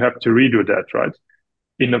 you have to redo that, right?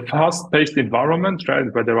 In a fast paced environment,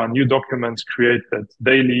 right, where there are new documents created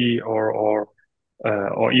daily or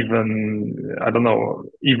even, I don't know,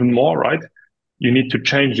 even more, right? You need to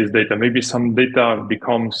change this data. Maybe some data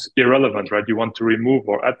becomes irrelevant, right? You want to remove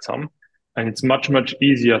or add some. And it's much, much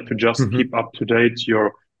easier to just Hmm. keep up to date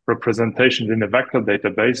your representations in a vector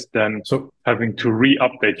database than So, having to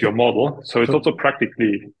re-update your so, model. So it's so, also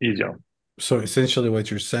practically easier. so essentially what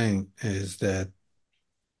you're saying is that,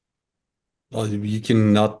 well, you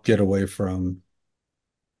cannot get away from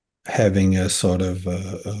having a sort of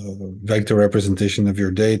vector representation of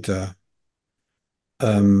your data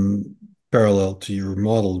um, parallel to your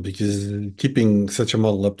model because keeping such a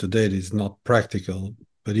model up to date is not practical.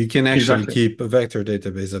 But you can actually Exactly. keep a vector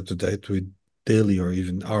database up to date with daily or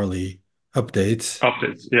even hourly updates,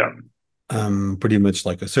 Updates. Yeah. pretty much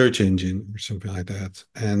like a search engine or something like that.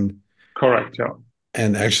 Correct. Yeah.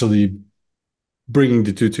 And actually bringing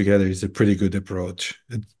the two together is a pretty good approach.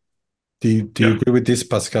 Do you Yeah. agree with this,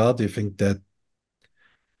 Pascal? Do you think that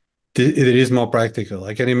it is more practical.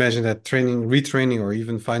 I can imagine that training, retraining, or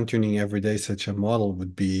even fine-tuning every day such a model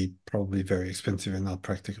would be probably very expensive and not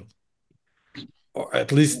practical. Or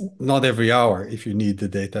at least not every hour if you need the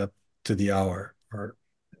data to the hour. Or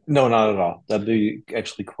No, not at all. That'd be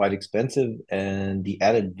actually quite expensive, and the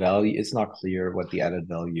added value, it's not clear what the added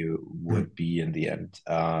value mm, would be in the end.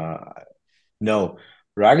 No,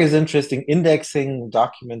 RAG is interesting. Indexing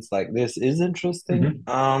documents like this is interesting.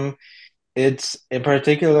 Hmm. It's in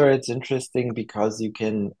particular, it's interesting because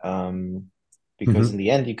because in mhm. the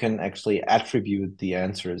end, you can actually attribute the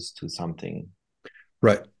answers to something.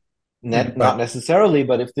 Right, Not right. necessarily,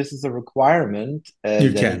 but if this is a requirement, You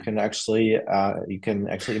then can. you can actually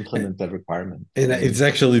implement that requirement. And it's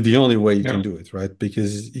actually the only way you can Yeah. do it, right?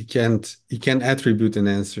 Because you can't attribute an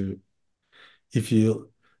answer if you,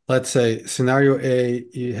 let's say scenario A,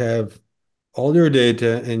 you have all your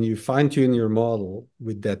data and you fine tune your model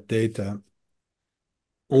with that data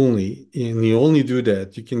only, and you only do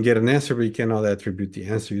that, you can get an answer, but you cannot attribute the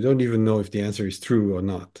answer. You don't even know if the answer is true or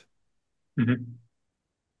not. Hmm.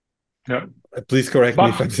 Yeah. Please correct me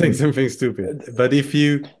if But I'm saying something stupid. But if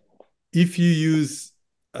you use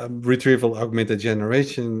retrieval augmented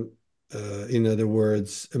generation, in other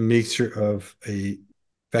words, a mixture of a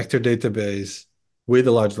vector database with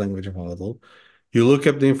a large language model, you look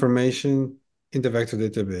up the information in the vector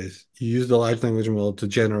database, you use the large language model to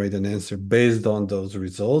generate an answer based on those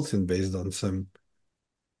results and based on some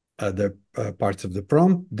other parts of the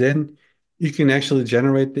prompt, then you can actually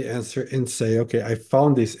generate the answer and say, okay, I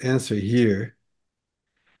found this answer here.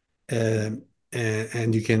 Um,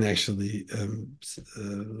 and you can actually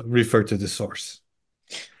refer to the source.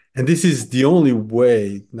 And this is the only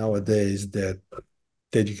way nowadays that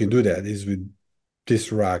you can do that is with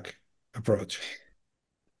this RAG approach.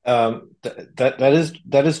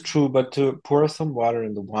 That is true, but to pour some water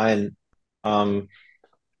in the wine,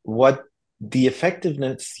 what the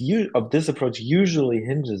effectiveness of this approach usually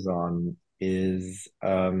hinges on is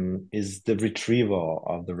the retrieval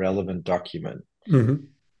of the relevant document, Hmm. hmm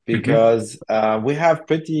because we have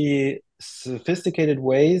pretty sophisticated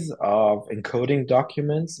ways of encoding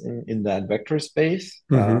documents in that vector space.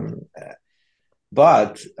 Hmm.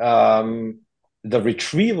 But the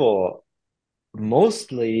retrieval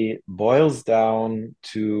mostly boils down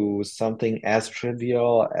to something as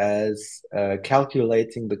trivial as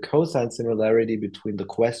calculating the cosine similarity between the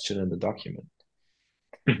question and the document.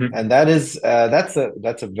 And hmm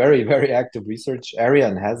that's a very very active research area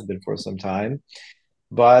and has been for some time.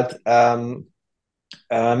 But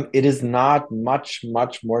it is not much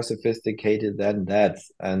more sophisticated than that,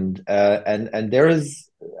 and there is,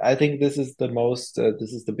 I think this is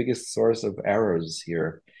the biggest source of errors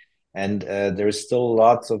here, and there's still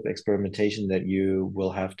lots of experimentation that you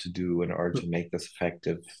will have to do in order to make this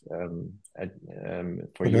effective at,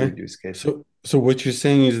 for your Okay. use case. So what you're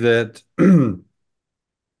saying is that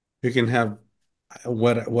you can have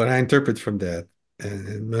what I interpret from that,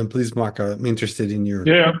 and please, Mark, I'm interested in your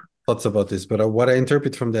Yeah. thoughts about this, but what I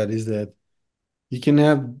interpret from that is that you can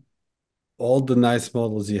have all the nice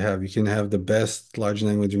models you have. You can have the best large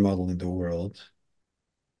language model in the world.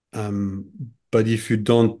 But if you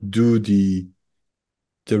don't do the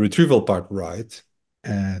retrieval part right,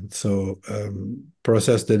 and so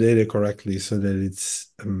process the data correctly so that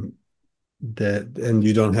it's that and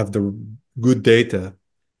you don't have the good data,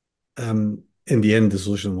 in the end the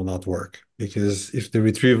solution will not work because if the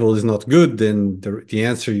retrieval is not good, then the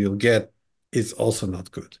answer you'll get is also not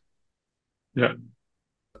good. Yeah.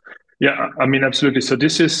 Yeah, I mean, absolutely. So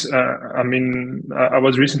this is, I mean, I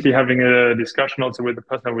was recently having a discussion also with the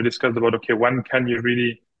person we discussed about, okay, when can you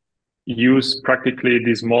really use practically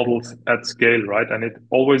these models at scale, right? And it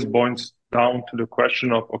always boils down to the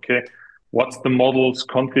question of, okay, what's the model's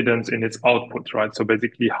confidence in its output, right? So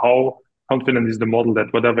basically, how confident is the model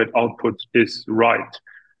that whatever it outputs is right?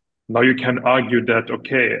 Now you can argue that,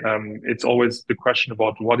 okay, it's always the question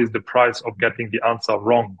about what is the price of getting the answer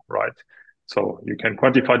wrong, right? So you can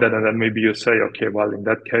quantify that and then maybe you say, okay, well, in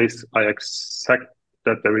that case, I accept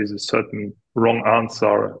that there is a certain wrong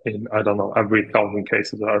answer in, I don't know, every 1,000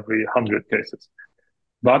 cases or every 100 cases.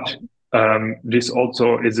 But this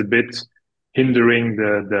also is a bit hindering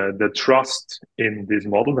the trust in this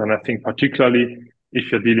model. And I think particularly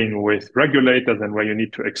if you're dealing with regulators and where you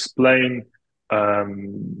need to explain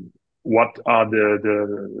what are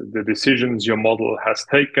the decisions your model has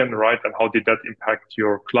taken, right? And how did that impact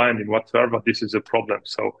your client in whatsoever? This is a problem.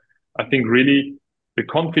 So I think really the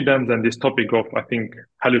confidence and this topic of, I think,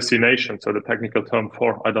 hallucination, so the technical term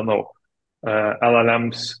for, I don't know,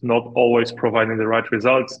 LLMs not always providing the right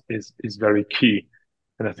results is very key.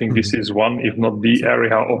 And I think this Mhm. is one, if not the So,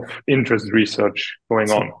 area of interest research going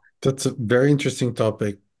so, on. That's a very interesting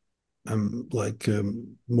topic.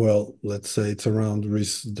 Well, let's say it's around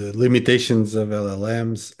the limitations of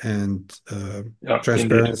LLMs and Yeah,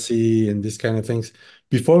 indeed. transparency and these kind of things.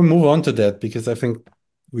 Before we move on to that, because I think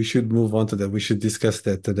we should move on to that, we should discuss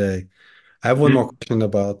that today. I have one more Mm, question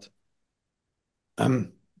about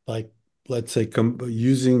like let's say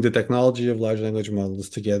using the technology of large language models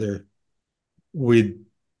together with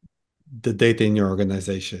the data in your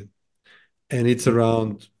organization. And it's Mhm.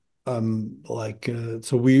 around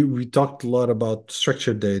so we talked a lot about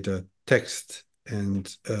structured data, text,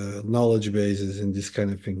 and knowledge bases and these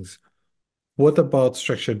kind of things. What about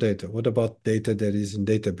structured data? What about data that is in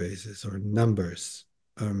databases or numbers?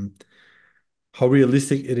 Um, how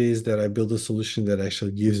realistic it is that I build a solution that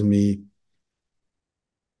actually gives me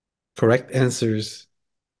correct answers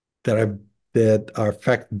that are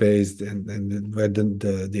fact-based and where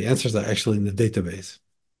the answers are actually in the database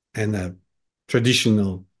and a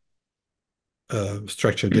traditional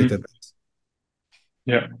structured mm, database.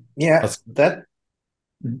 yeah. Yeah, That's- that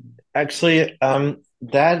Mm, actually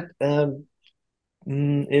that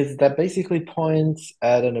is that basically points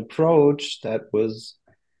at an approach that was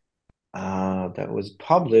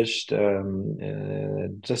published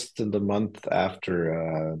just in the month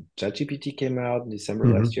after ChatGPT came out in December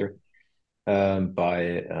last Mhm, year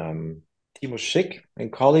by Timo Schick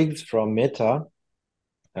and colleagues from Meta.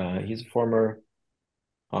 He's a former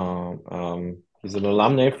he's an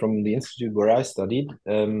alumni from the institute where I studied,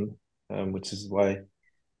 which is why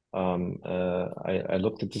I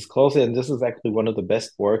looked at this closely, and this is actually one of the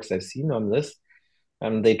best works I've seen on this.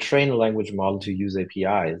 They train a language model to use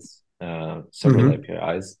APIs, several mhm,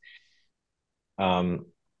 APIs, um,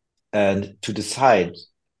 and to decide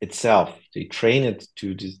itself. They train it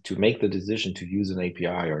to make the decision to use an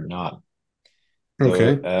API or not.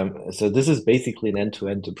 okay. So this is basically an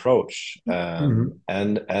end-to-end approach, Mhm,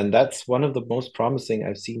 and that's one of the most promising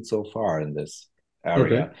I've seen so far in this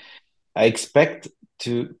okay. area. I expect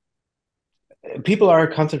to people are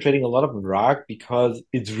concentrating a lot of RAG because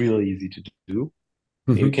it's really easy to do.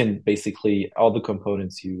 You Mhm, can basically all the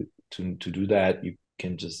components you to do that you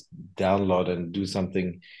can just download and do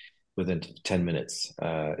something within 10 minutes.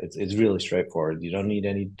 It's really straightforward. You don't need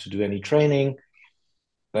any to do any training.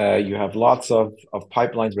 You have lots of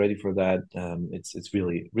pipelines ready for that. It's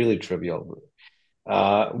really trivial.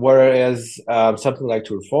 Whereas something like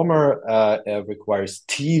Transformer requires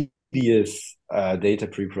tedious data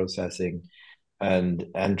pre-processing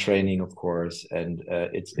and training, of course, and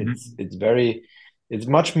mhm, it's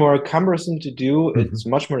much more cumbersome to do. It's mhm,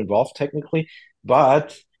 much more involved technically,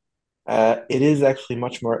 but it is actually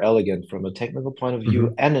much more elegant from a technical point of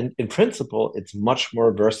view, mhm, and in principle, it's much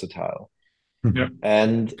more versatile. yeah. mhm,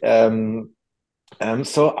 And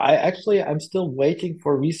so I'm still waiting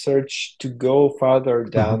for research to go farther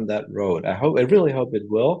mhm, down that road. I really hope it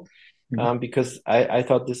will, Mhm. because I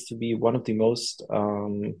thought this to be one of the most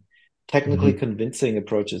technically mhm. convincing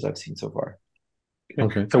approaches I've seen so far. Okay.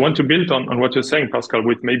 Okay. So I want to build on what you're saying, Pascal,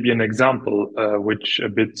 with maybe an example which a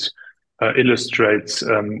bit illustrates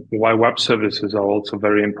why web services are also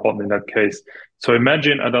very important in that case. So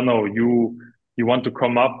imagine, I don't know, you want to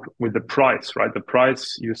come up with the price, right? The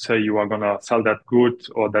price you say you are gonna sell that good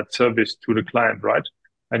or that service to the client, right?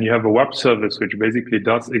 And you have a web service which basically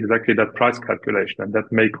does exactly that price calculation, and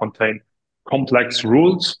that may contain complex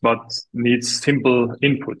rules but needs simple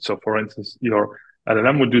input. So for instance, your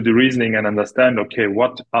LLM would do the reasoning and understand, okay,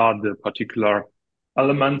 what are the particular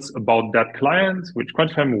elements about that client, which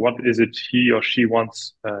quantify what is it he or she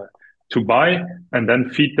wants to buy, and then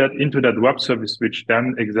feed that into that web service, which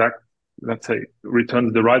then let's say,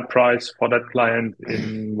 returns the right price for that client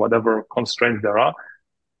in whatever constraints there are.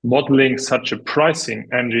 Modeling such a pricing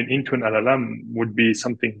engine into an LLM would be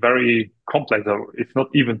something very complex, or if not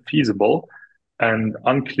even feasible and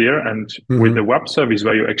unclear. And with the Mhm, web service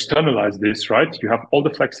where you externalize this, right, you have all the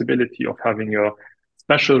flexibility of having your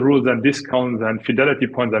special rules and discounts and fidelity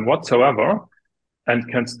points and whatsoever, and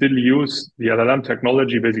can still use the LLM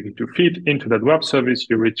technology basically to feed into that web service.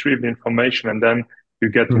 You retrieve the information and then you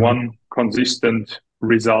get mhm, one consistent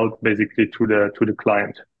result basically to the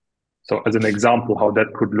client. So as an example, how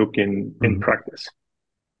that could look in mhm, practice.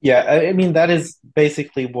 Yeah, I mean that is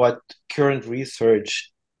basically what current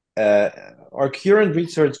research, uh, or current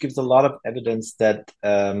research gives a lot of evidence that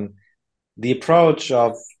the approach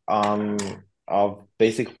um, of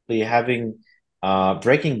basically having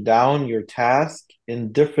breaking down your task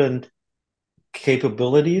in different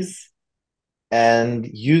capabilities and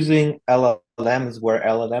using LLMs where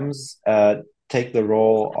LLMs take the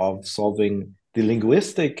role of solving the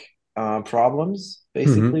linguistic problems,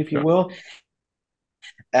 basically, mhm, if you Yeah. will,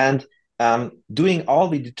 and doing all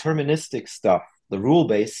the deterministic stuff, the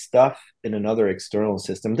rule-based stuff in another external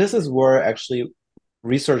system. This is where actually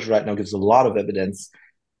research right now gives a lot of evidence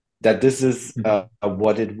that this is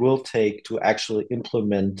what it will take to actually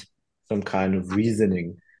implement some kind of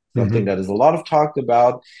reasoning, something Mm-hmm. that is a lot of talked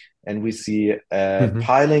about, and we see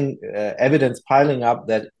Mm-hmm. evidence piling up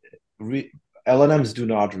that LLMs do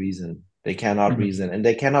not reason. They cannot reason, and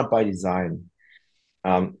they cannot by design.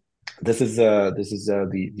 Um, this is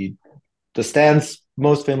the stance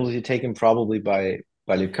most famously taken probably by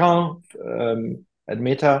Lecan at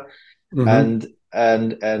Meta, Mm-hmm.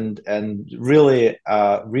 and really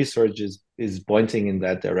research is pointing in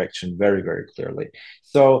that direction very, very clearly.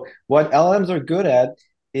 So what LLMs are good at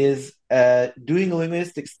is doing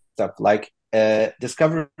linguistic stuff like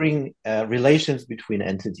discovering relations between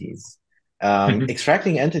entities,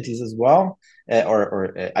 extracting entities as well,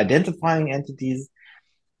 or identifying entities.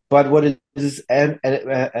 But what it is and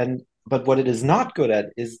but what it is not good at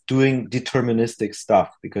is doing deterministic stuff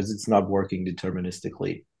because it's not working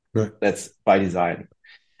deterministically. Right. That's by design.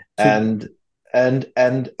 So,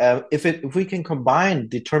 And if we can combine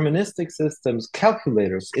deterministic systems,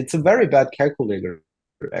 calculators, it's a very bad calculator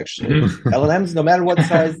actually. LLMs, no matter what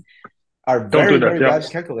size, are Don't do very, that. very Yeah.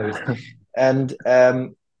 bad calculators. And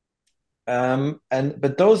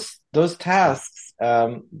but those tasks,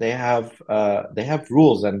 they have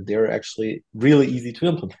rules, and they're actually really easy to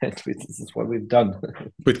implement. This is what we've done with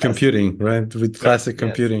past few computing, years. right? With Yeah. classic Yes,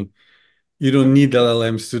 computing, you don't need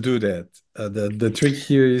LLMs to do that. The trick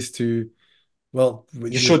here is to, well,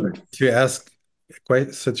 you is shouldn't. to ask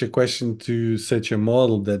quite such a question to such a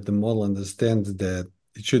model that the model understands that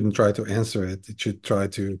it shouldn't try to answer it. It should try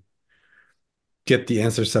to get the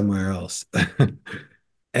answer somewhere else.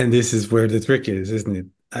 And this is where the trick is, isn't it?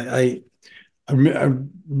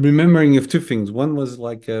 I'm remembering of two things. One was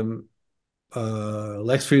like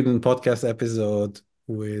Lex Friedman podcast episode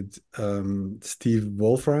with Steve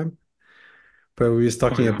Wolfram, where we was Oh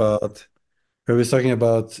talking yeah. about where we was talking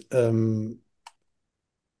about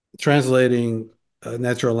translating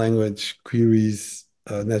natural language queries,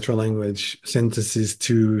 natural language sentences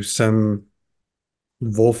to some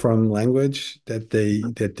Wolfram language that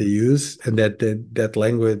they use, and that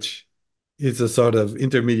language is a sort of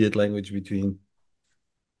intermediate language between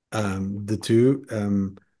the two.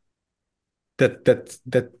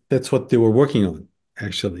 That's what they were working on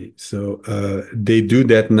actually. So they do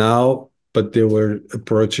that now, but they were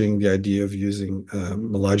approaching the idea of using a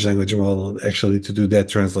large language model actually to do that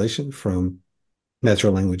translation from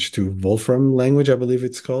natural language to Wolfram language, I believe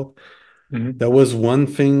it's called. That was one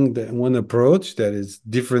thing, that one approach that is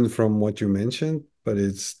different from what you mentioned, but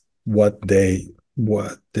it's what they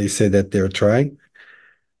say that they're trying.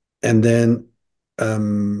 And then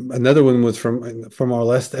another one was from our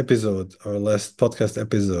last episode, our last podcast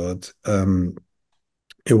episode.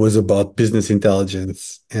 It was about business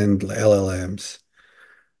intelligence and LLMs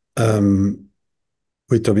um,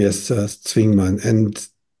 with Tobias Zwingman, and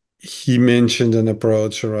he mentioned an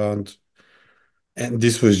approach around, and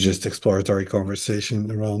this was just exploratory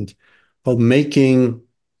conversation around, well, making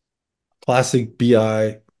classic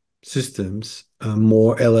BI systems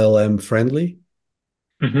more LLM friendly,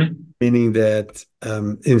 Hmm. meaning that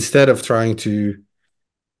instead of trying to,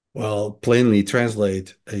 well, plainly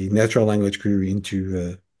translate a natural language query into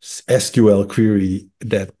a SQL query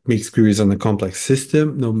that makes queries on a complex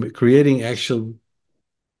system, no, creating actual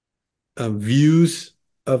views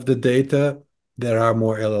of the data that are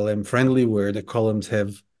more LLM friendly, where the columns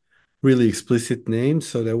have really explicit names,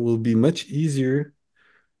 so that will be much easier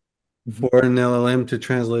for an LLM to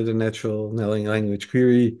translate a natural language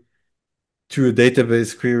query to a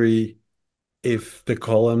database query if the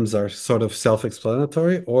columns are sort of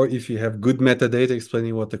self-explanatory, or if you have good metadata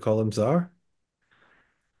explaining what the columns are.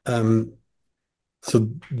 Um, so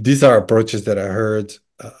these are approaches that I heard,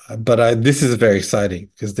 but this is very exciting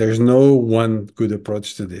because there's no one good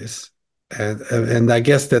approach to this, and I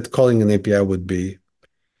guess that calling an API would be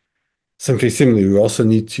something similar. You also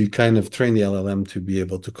need to kind of train the LLM to be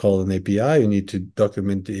able to call an API. You need to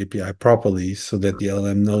document the API properly so that the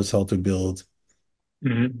LLM knows how to build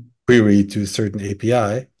Hmm. query to a certain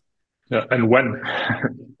API Yeah. And when?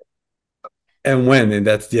 and when, and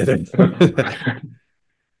that's the other.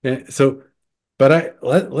 Yeah, so, but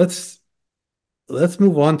let's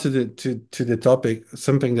move on to the topic,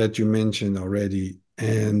 something that you mentioned already.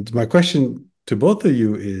 And my question to both of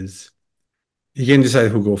you is, you can decide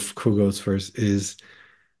who goes first, is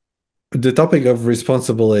the topic of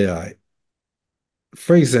responsible AI.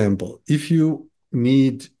 For example, if you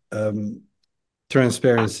need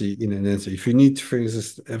transparency in an answer, if you need, for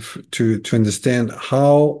instance, to understand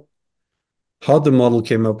how how the model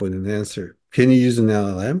came up with an answer. Can you use an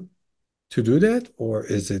LLM to do that, or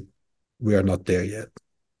is it we are not there yet?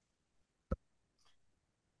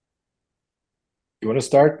 You want to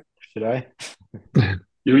start? Should I?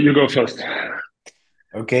 You go first.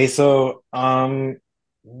 Okay, so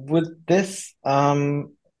with this, I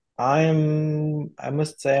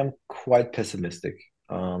must say I'm quite pessimistic.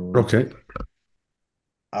 Okay.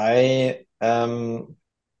 I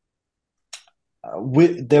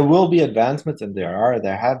there will be advancements, and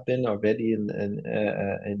there have been already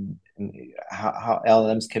in how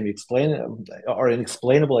LLMs can be explained, or in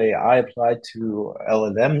explainable AI applied to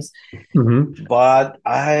LLMs. Mm-hmm. But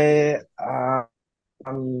I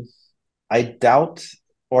doubt,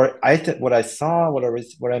 or what I saw,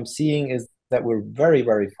 what I'm seeing is that we're very,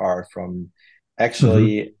 very far from Mm-hmm.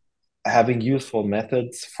 actually having useful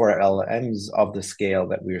methods for LLMs of the scale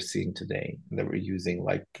that we're seeing today, that we're using,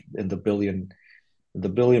 like in the billion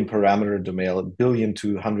parameter domain, billion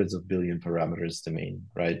to hundreds of billion parameters domain,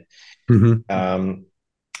 right? Mm-hmm. Um,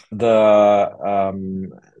 the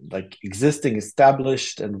like existing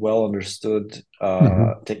established and well understood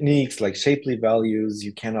Mm-hmm. techniques like shapely values,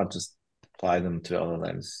 you cannot just apply them to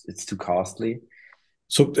LLMs. It's too costly,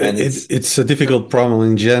 So and it's it's a difficult problem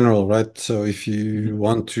in general, right? So if you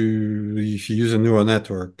use a neural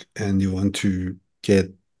network and you want to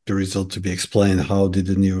get the result to be explained, how did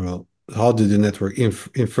the network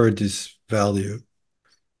infer this value?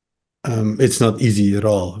 It's not easy at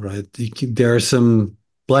all, right? There are some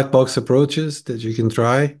black box approaches that you can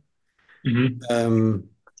try. Hmm. Um,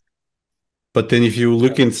 but then if you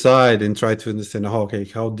look inside and try to understand, oh, okay,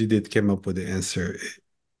 how did it come up with the answer?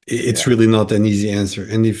 It's yeah. really not an easy answer.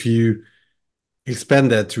 And if you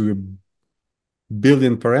expand that to a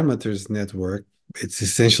billion parameters network, it's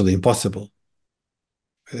essentially impossible.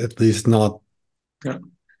 At least not. Yeah.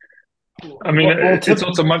 I mean, it's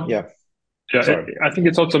also much. Yeah. Yeah, Sorry. I think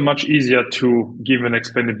it's also much easier to give an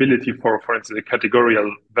explainability for instance, a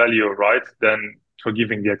categorical value, right, than for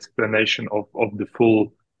giving the explanation of the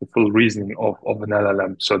full reasoning of an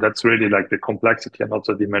LLM. So that's really like the complexity and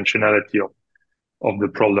also dimensionality of the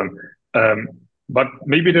problem. Um, but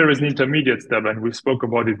maybe there is an intermediate step, and we spoke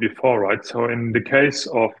about it before, right? So in the case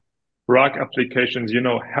of RAG applications,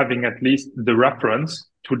 having at least the reference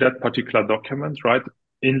to that particular document, right?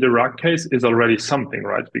 In the RAG case is already something,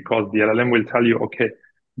 right? Because the LLM will tell you, okay,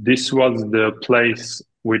 this was the place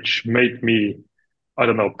which made me, I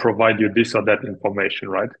don't know, provide you this or that information,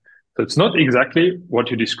 right? So it's not exactly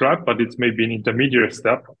what you described, but it's maybe an intermediate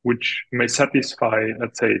step which may satisfy,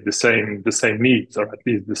 let's say, the same needs, or at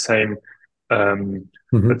least the same, um,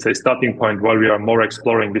 let's Mhm. say, starting point while we are more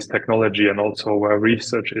exploring this technology and also where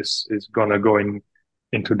research is gonna go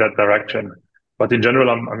into that direction. But in general,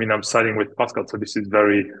 I'm siding with Pascal. So this is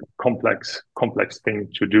very complex thing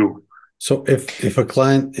to do. So if a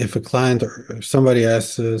client or if somebody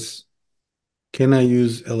asks us, can I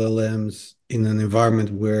use LLMs in an environment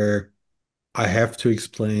where I have to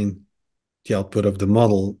explain the output of the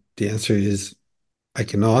model? The answer is I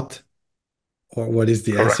cannot. Or what is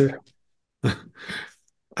the Correct. answer?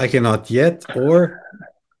 I cannot yet, or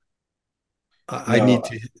I need No,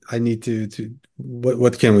 to I need to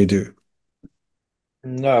what can we do?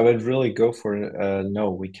 no, I would really go for no,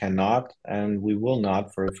 we cannot, and we will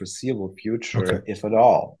not for a foreseeable Okay. future, if at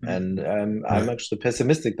all. Mhm. And I'm Right. actually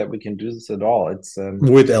pessimistic that we can do this at all. It's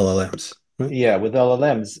With LLMs, right? yeah, with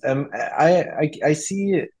LLMs. I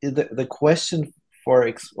see the question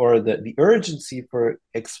for or the urgency for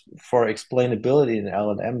explainability in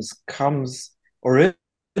LLMs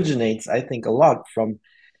originates, I think, a lot from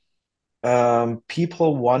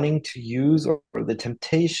people wanting to use, or the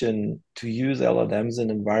temptation to use LLMs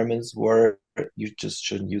in environments where you just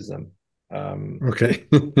shouldn't use them. Um, Okay.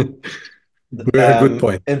 A good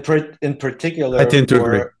point. in I particular, tend to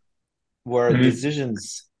agree. where Mhm.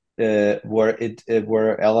 decisions where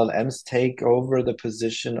LLMs take over the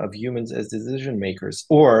position of humans as decision makers,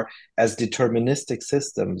 or as deterministic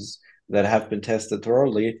systems that have been tested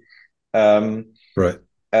thoroughly. Um, Right.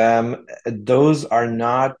 those are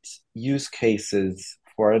not use cases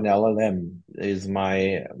for an LLM, is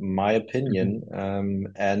my Mhm. opinion,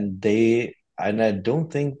 and I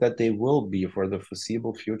don't think that they will be for the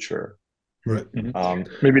foreseeable future. Right. Mhm. Um,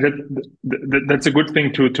 Maybe that's a good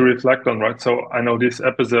thing to reflect on, right? So I know this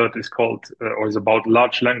episode is called or is about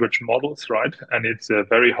large language models, right? And it's a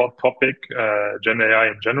very hot topic, Gen AI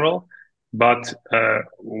in general. But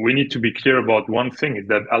we need to be clear about one thing: is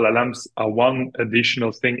that LLMs are one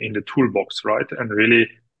additional thing in the toolbox, right? And really,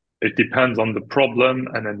 it depends on the problem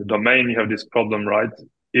and in the domain you have this problem, right?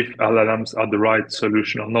 If LLMs are the right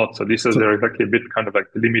solution or not. So these are So exactly a bit kind of like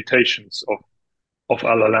the limitations of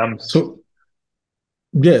LLMs. so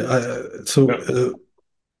Yeah. Yeah.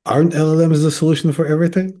 Aren't LLMs the solution for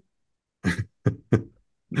everything?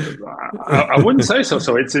 I wouldn't say so.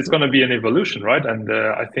 So it's going to be an evolution, right? And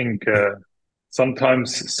I think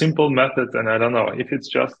sometimes simple methods, and I don't know if it's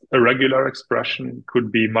just a regular expression,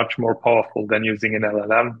 could be much more powerful than using an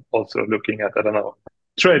LLM. Also looking at, I don't know,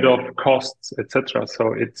 trade-off costs, etc.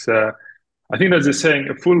 So it's I think there's a saying,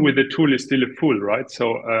 a fool with a tool is still a fool, right?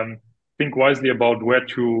 So think wisely about where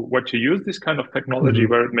to use this kind of technology Mhm.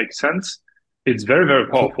 where it makes sense. It's very, very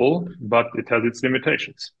So, powerful, but it has its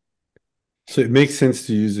limitations. so it makes sense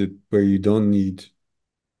to use it where you don't need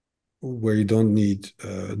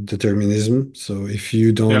determinism. So if you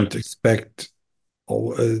Yeah. don't expect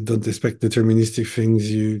deterministic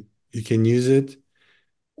things, you can use it.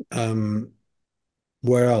 Um,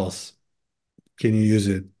 where else can you use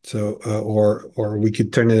it? So or we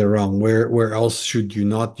could turn it around. Where else should you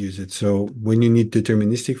not use it? So when you need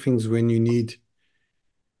deterministic things,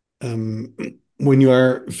 um, when you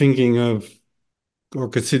are thinking of or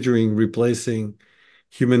considering replacing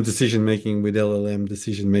human decision making with LLM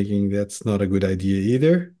decision making, that's not a good idea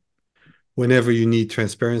either. Whenever you need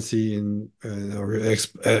transparency or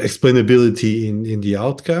explainability in the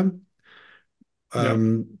outcome, Yeah.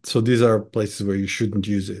 so these are places where you shouldn't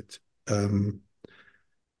use it. Um,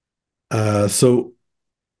 so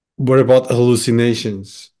what about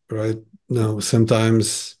hallucinations, right? No,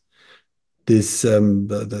 sometimes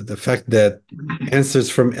the fact that answers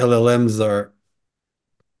from LLMs are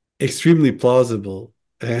extremely plausible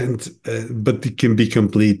and but it can be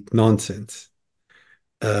complete nonsense.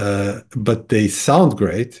 But they sound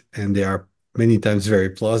great and they are many times very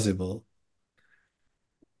plausible.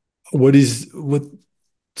 What is what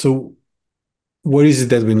so what is it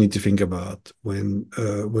that we need to think about when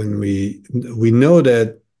we know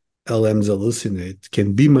that LMs hallucinate,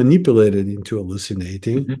 can be manipulated into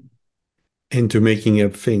hallucinating, Mhm. into making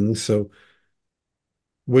up things. So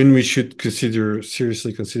when we should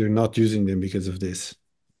seriously consider not using them because of this.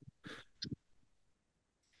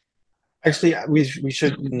 Actually, we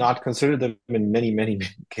should not consider them in many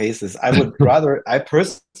cases. I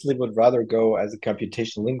personally would rather go as a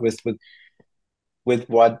computational linguist with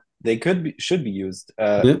what they should be used.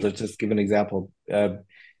 Yeah. Let's just give an example.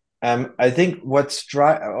 I think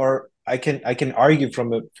I can argue from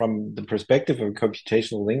the perspective of a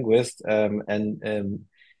computational linguist,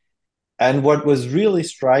 and what was really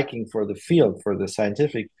striking for the field, for the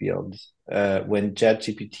scientific field, when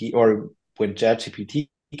ChatGPT or when ChatGPT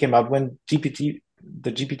came up, when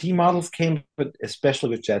the GPT models came, but especially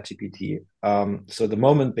with ChatGPT. So the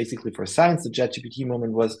moment, basically for science, the ChatGPT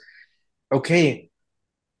moment was okay.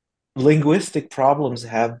 Linguistic problems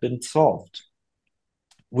have been solved.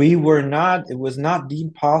 We were not. It was not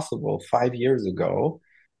deemed possible 5 years ago,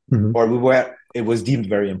 Mhm. or we were. It was deemed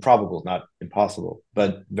very improbable, not impossible,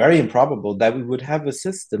 but very improbable that we would have a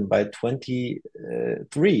system by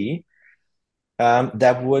 23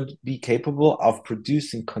 that would be capable of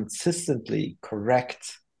producing consistently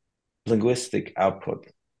correct linguistic output,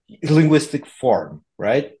 linguistic form,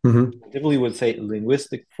 right? Mhm. Typically, would say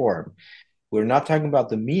linguistic form. We're not talking about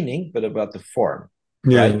the meaning, but about the form,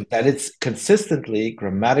 right? Yeah. That it's consistently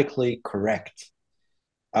grammatically correct.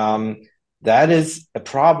 Um, that is a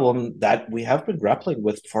problem that we have been grappling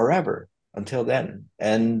with forever until then,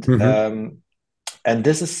 Mhm. and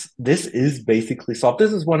this is basically solved.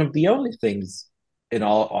 This is one of the only things, in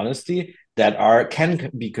all honesty, that are can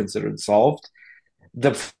be considered solved.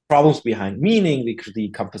 The problems behind meaning, the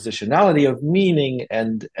compositionality of meaning,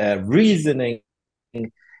 and reasoning,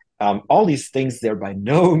 all these things, they're by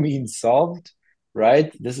no means solved, right?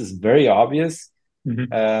 This is very obvious,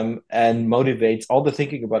 Mhm. and motivates all the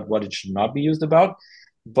thinking about what it should not be used about.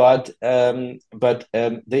 But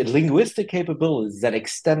the linguistic capabilities that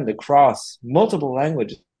extend across multiple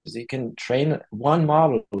languages, you can train one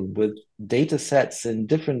model with data sets in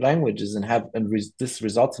different languages and this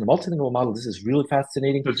results in a multilingual model. This is really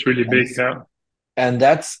fascinating, That's really and big. Yeah.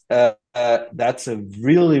 that's a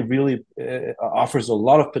really offers a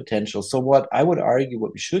lot of potential. So what I would argue,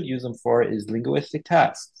 what we should use them for is linguistic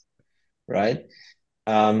tasks, right?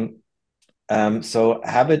 Um, so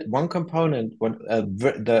have it one component,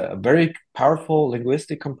 a very powerful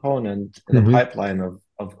linguistic component in a Mhm. pipeline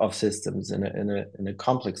of systems, in a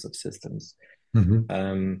complex of systems. Mhm.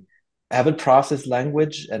 Um, have it process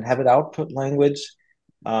language and have it output language,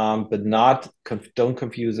 but don't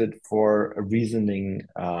confuse it for a reasoning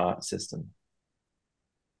system.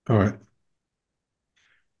 All right.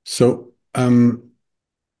 So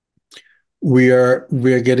we are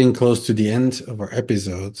getting close to the end of our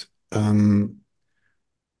episode.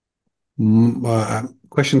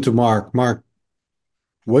 Question to Mark. Mark,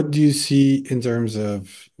 what do you see in terms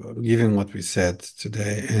of given what we said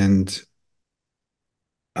today and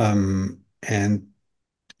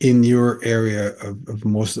in your area of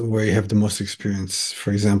most where you have the most experience,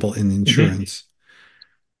 for example, in Mhm. insurance,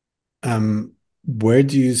 um, where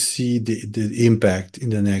do you see the impact in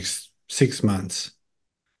the next 6 months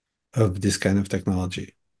of this kind of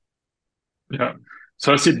technology? Yeah.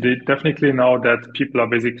 So I see definitely now that people are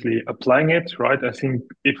basically applying it, right? I think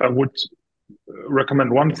if I would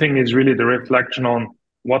recommend one thing is really the reflection on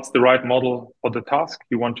what's the right model for the task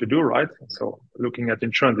you want to do, right? So looking at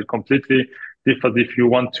insurance, it completely differs if you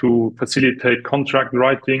want to facilitate contract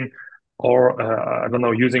writing or, I don't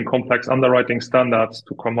know, using complex underwriting standards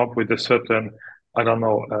to come up with a certain, I don't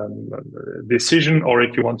know, decision, or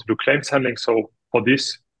if you want to do claims handling. So for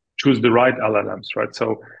this, choose the right LLMs, right?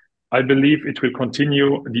 So I believe it will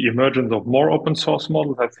continue the emergence of more open source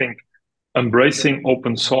models. I think embracing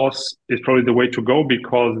open source is probably the way to go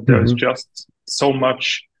because there's Hmm. just so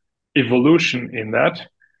much evolution in that.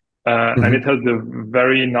 And it Hmm. has the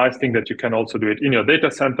very nice thing that you can also do it in your data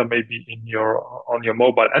center, maybe in your on your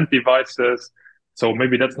mobile end devices. So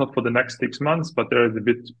maybe that's not for the next 6 months, but there is a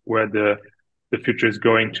bit where the future is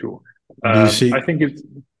going to. Do you I see think it's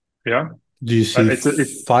yeah, do you see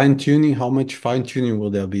it's fine tuning? How much fine tuning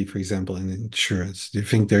will there be, for example, in insurance? Do you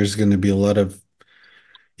think there's going to be a lot of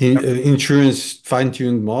insurance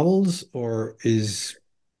fine-tuned models, or is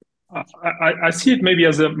I see it maybe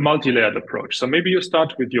as a multi-layered approach. So maybe you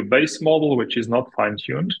start with your base model, which is not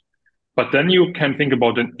fine-tuned, but then you can think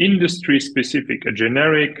about an industry specific, a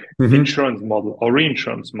generic Mhm. insurance model or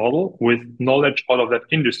reinsurance model with knowledge out of that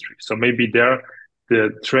industry. So maybe there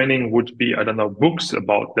the training would be, I don't know, books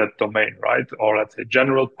about that domain, right? Or let's say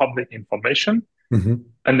general public information. Mhm.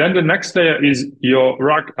 And then the next layer is your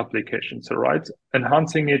RAG application. So, right,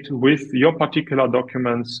 enhancing it with your particular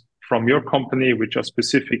documents from your company, which are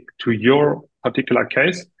specific to your particular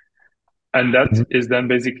case. And that Mhm. is then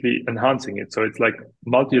basically enhancing it. So it's like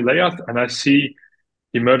multi-layered. And I see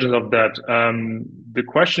emergence of that. The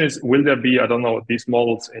question is, will there be, I don't know, these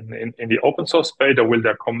models in the open source space, or will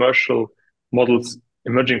there commercial models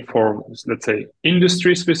emerging for, let's say,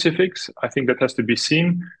 industry specifics? I think that has to be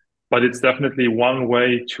seen, but it's definitely one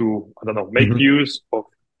way to, I don't know, make Mhm. use of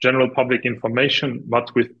general public information,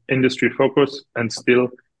 but with industry focus and still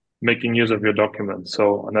making use of your documents.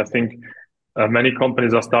 So, and I think many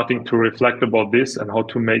companies are starting to reflect about this and how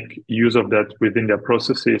to make use of that within their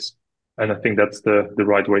processes. And I think that's the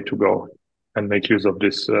right way to go and make use of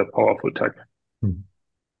this powerful tech. Mhm.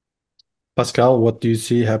 Pascal, what do you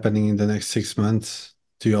see happening in the next 6 months?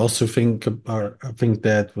 Do you also think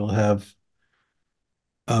that we'll have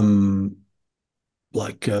um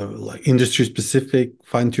like industry specific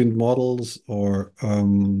fine-tuned models, or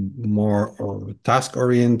more or task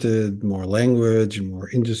oriented, more language, more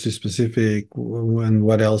industry specific, and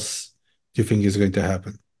what else do you think is going to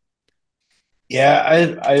happen?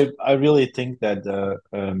 Yeah, I really think that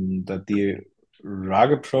the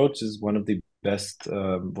RAG approach is one of the best,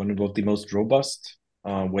 one of the most robust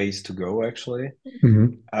ways to go, actually. Hmm.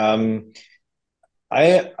 Um,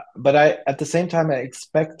 but I at the same time I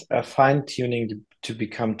expect a fine tuning to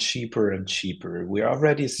become cheaper and cheaper. We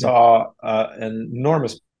already Yeah. saw an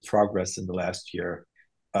enormous progress in the last year,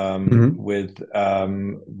 Hmm.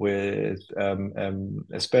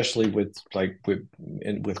 especially with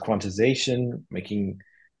with quantization,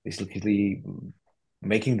 basically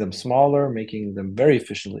making them smaller, making them very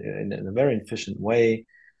efficiently in a very efficient way.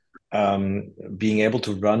 Being able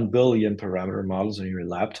to run billion parameter models on your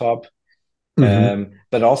laptop, Hmm.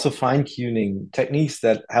 but also fine tuning techniques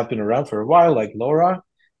that have been around for a while, like LoRa,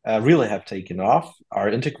 really have taken off, are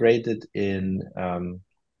integrated in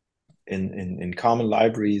common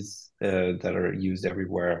libraries that are used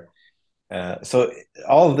everywhere. So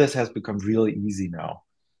all of this has become really easy now,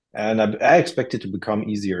 and I expect it to become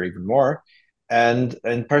easier even more. And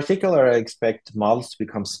in particular, I expect models to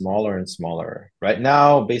become smaller and smaller. Right now,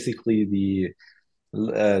 basically the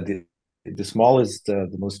smallest,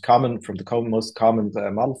 the most common from the most common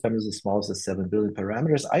model families, the smallest is 7 billion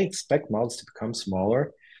parameters. I expect models to become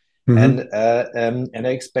smaller, Hmm. and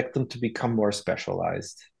I expect them to become more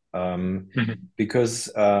specialized. Mhm. Because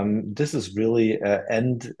this is really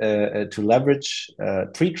end to leverage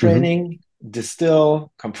Hmm. pre-training,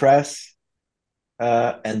 distill, compress,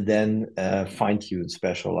 and then fine tune,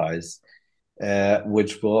 specialize,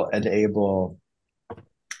 which will enable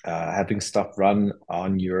having stuff run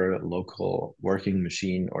on your local working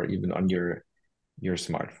machine or even on your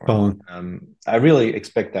smartphone. Phone. I really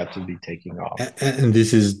expect that to be taking off. And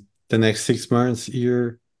this is the next 6 months.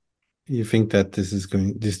 You think that this is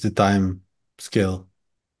the time scale?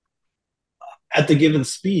 at the given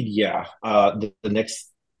speed, yeah. The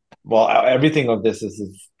next, well, everything of this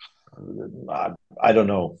is I don't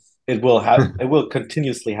know. It will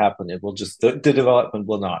continuously happen. It will just the development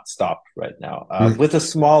will not stop right now. With the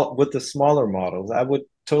smaller models, I would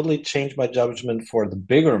totally change my judgment for the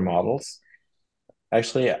bigger models.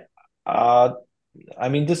 Actually, I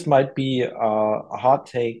mean, this might be a hot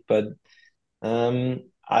take, but um,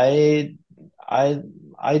 I I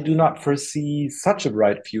I do not foresee such a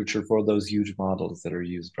bright future for those huge models that are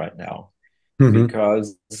used right now Mhm.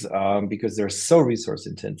 because they're so resource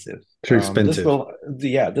intensive. Too expensive.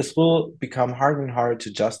 This will become harder and harder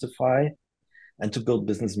to justify and to build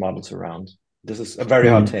business models around. This is a very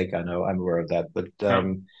hot Mhm. take. I know, I'm aware of that,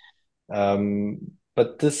 Yeah. um,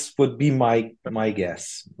 but this would be my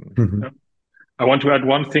guess. Mhm. Yeah. I want to add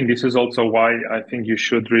one thing. This is also why I think you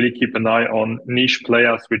should really keep an eye on niche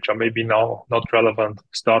players, which are maybe now not relevant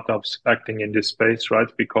startups acting in this space, right?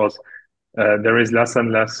 Because there is less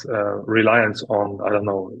and less reliance on, I don't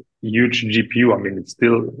know, huge GPU. I mean, it's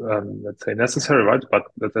still, let's say, necessary, right? But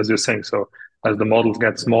as you're saying, so as the models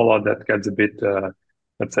get smaller, that gets a bit,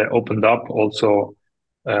 let's say, opened up. Also,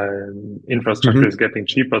 infrastructure is Mhm. getting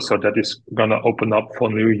cheaper, so that is going to open up for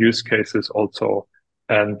new use cases also,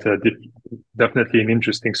 and definitely an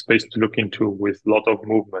interesting space to look into with a lot of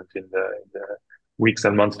movement in the weeks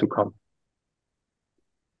and months to come.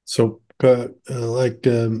 So, like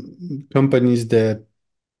companies that,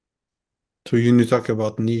 so when you talk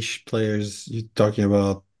about niche players, you're talking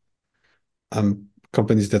about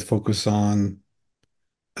companies that focus on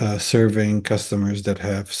serving customers that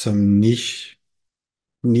have some niche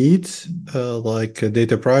needs, like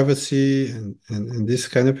data privacy and this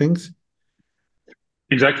kind of things.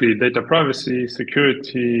 Exactly, data privacy,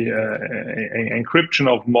 security, encryption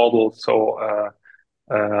of models. So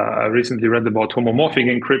I recently read about homomorphic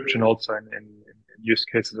encryption also in use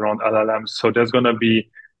cases around LLMs. So there's going to be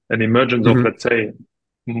an emergence of, Mhm. let's say,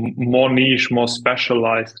 more niche, more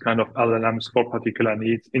specialized kind of LLMs for particular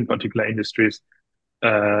needs in particular industries.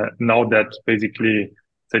 Now that basically,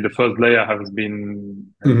 say, the first layer has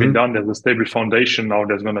been Mhm. done, there's a stable foundation. Now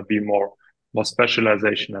there's going to be more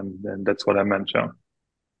specialization, and that's what I meant. Yeah.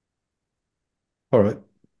 All right.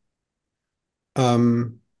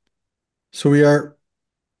 Um, so we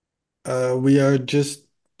are just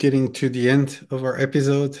getting to the end of our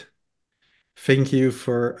episode. Thank you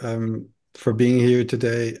for being here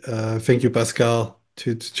today. Thank you, Pascal,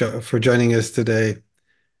 for joining us today.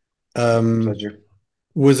 Um, Pleasure.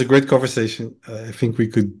 was a great conversation. I think we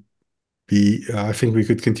could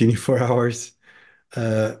continue for hours.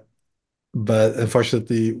 Uh, but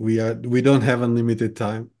unfortunately, we don't have unlimited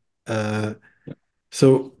time. Uh,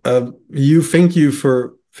 so thank you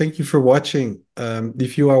for watching.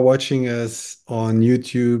 If you are watching us on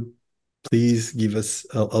YouTube, please give us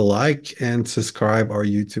a like and subscribe our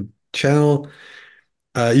YouTube channel.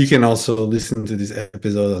 You can also listen to this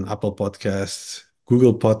episode on Apple Podcasts,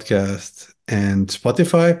 Google Podcasts, and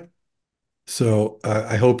Spotify. So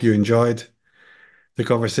I hope you enjoyed the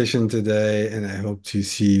conversation today, and I hope to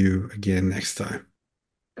see you again next time.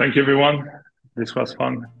 Thank you, everyone. This was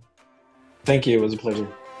fun. Thank you. It was a pleasure.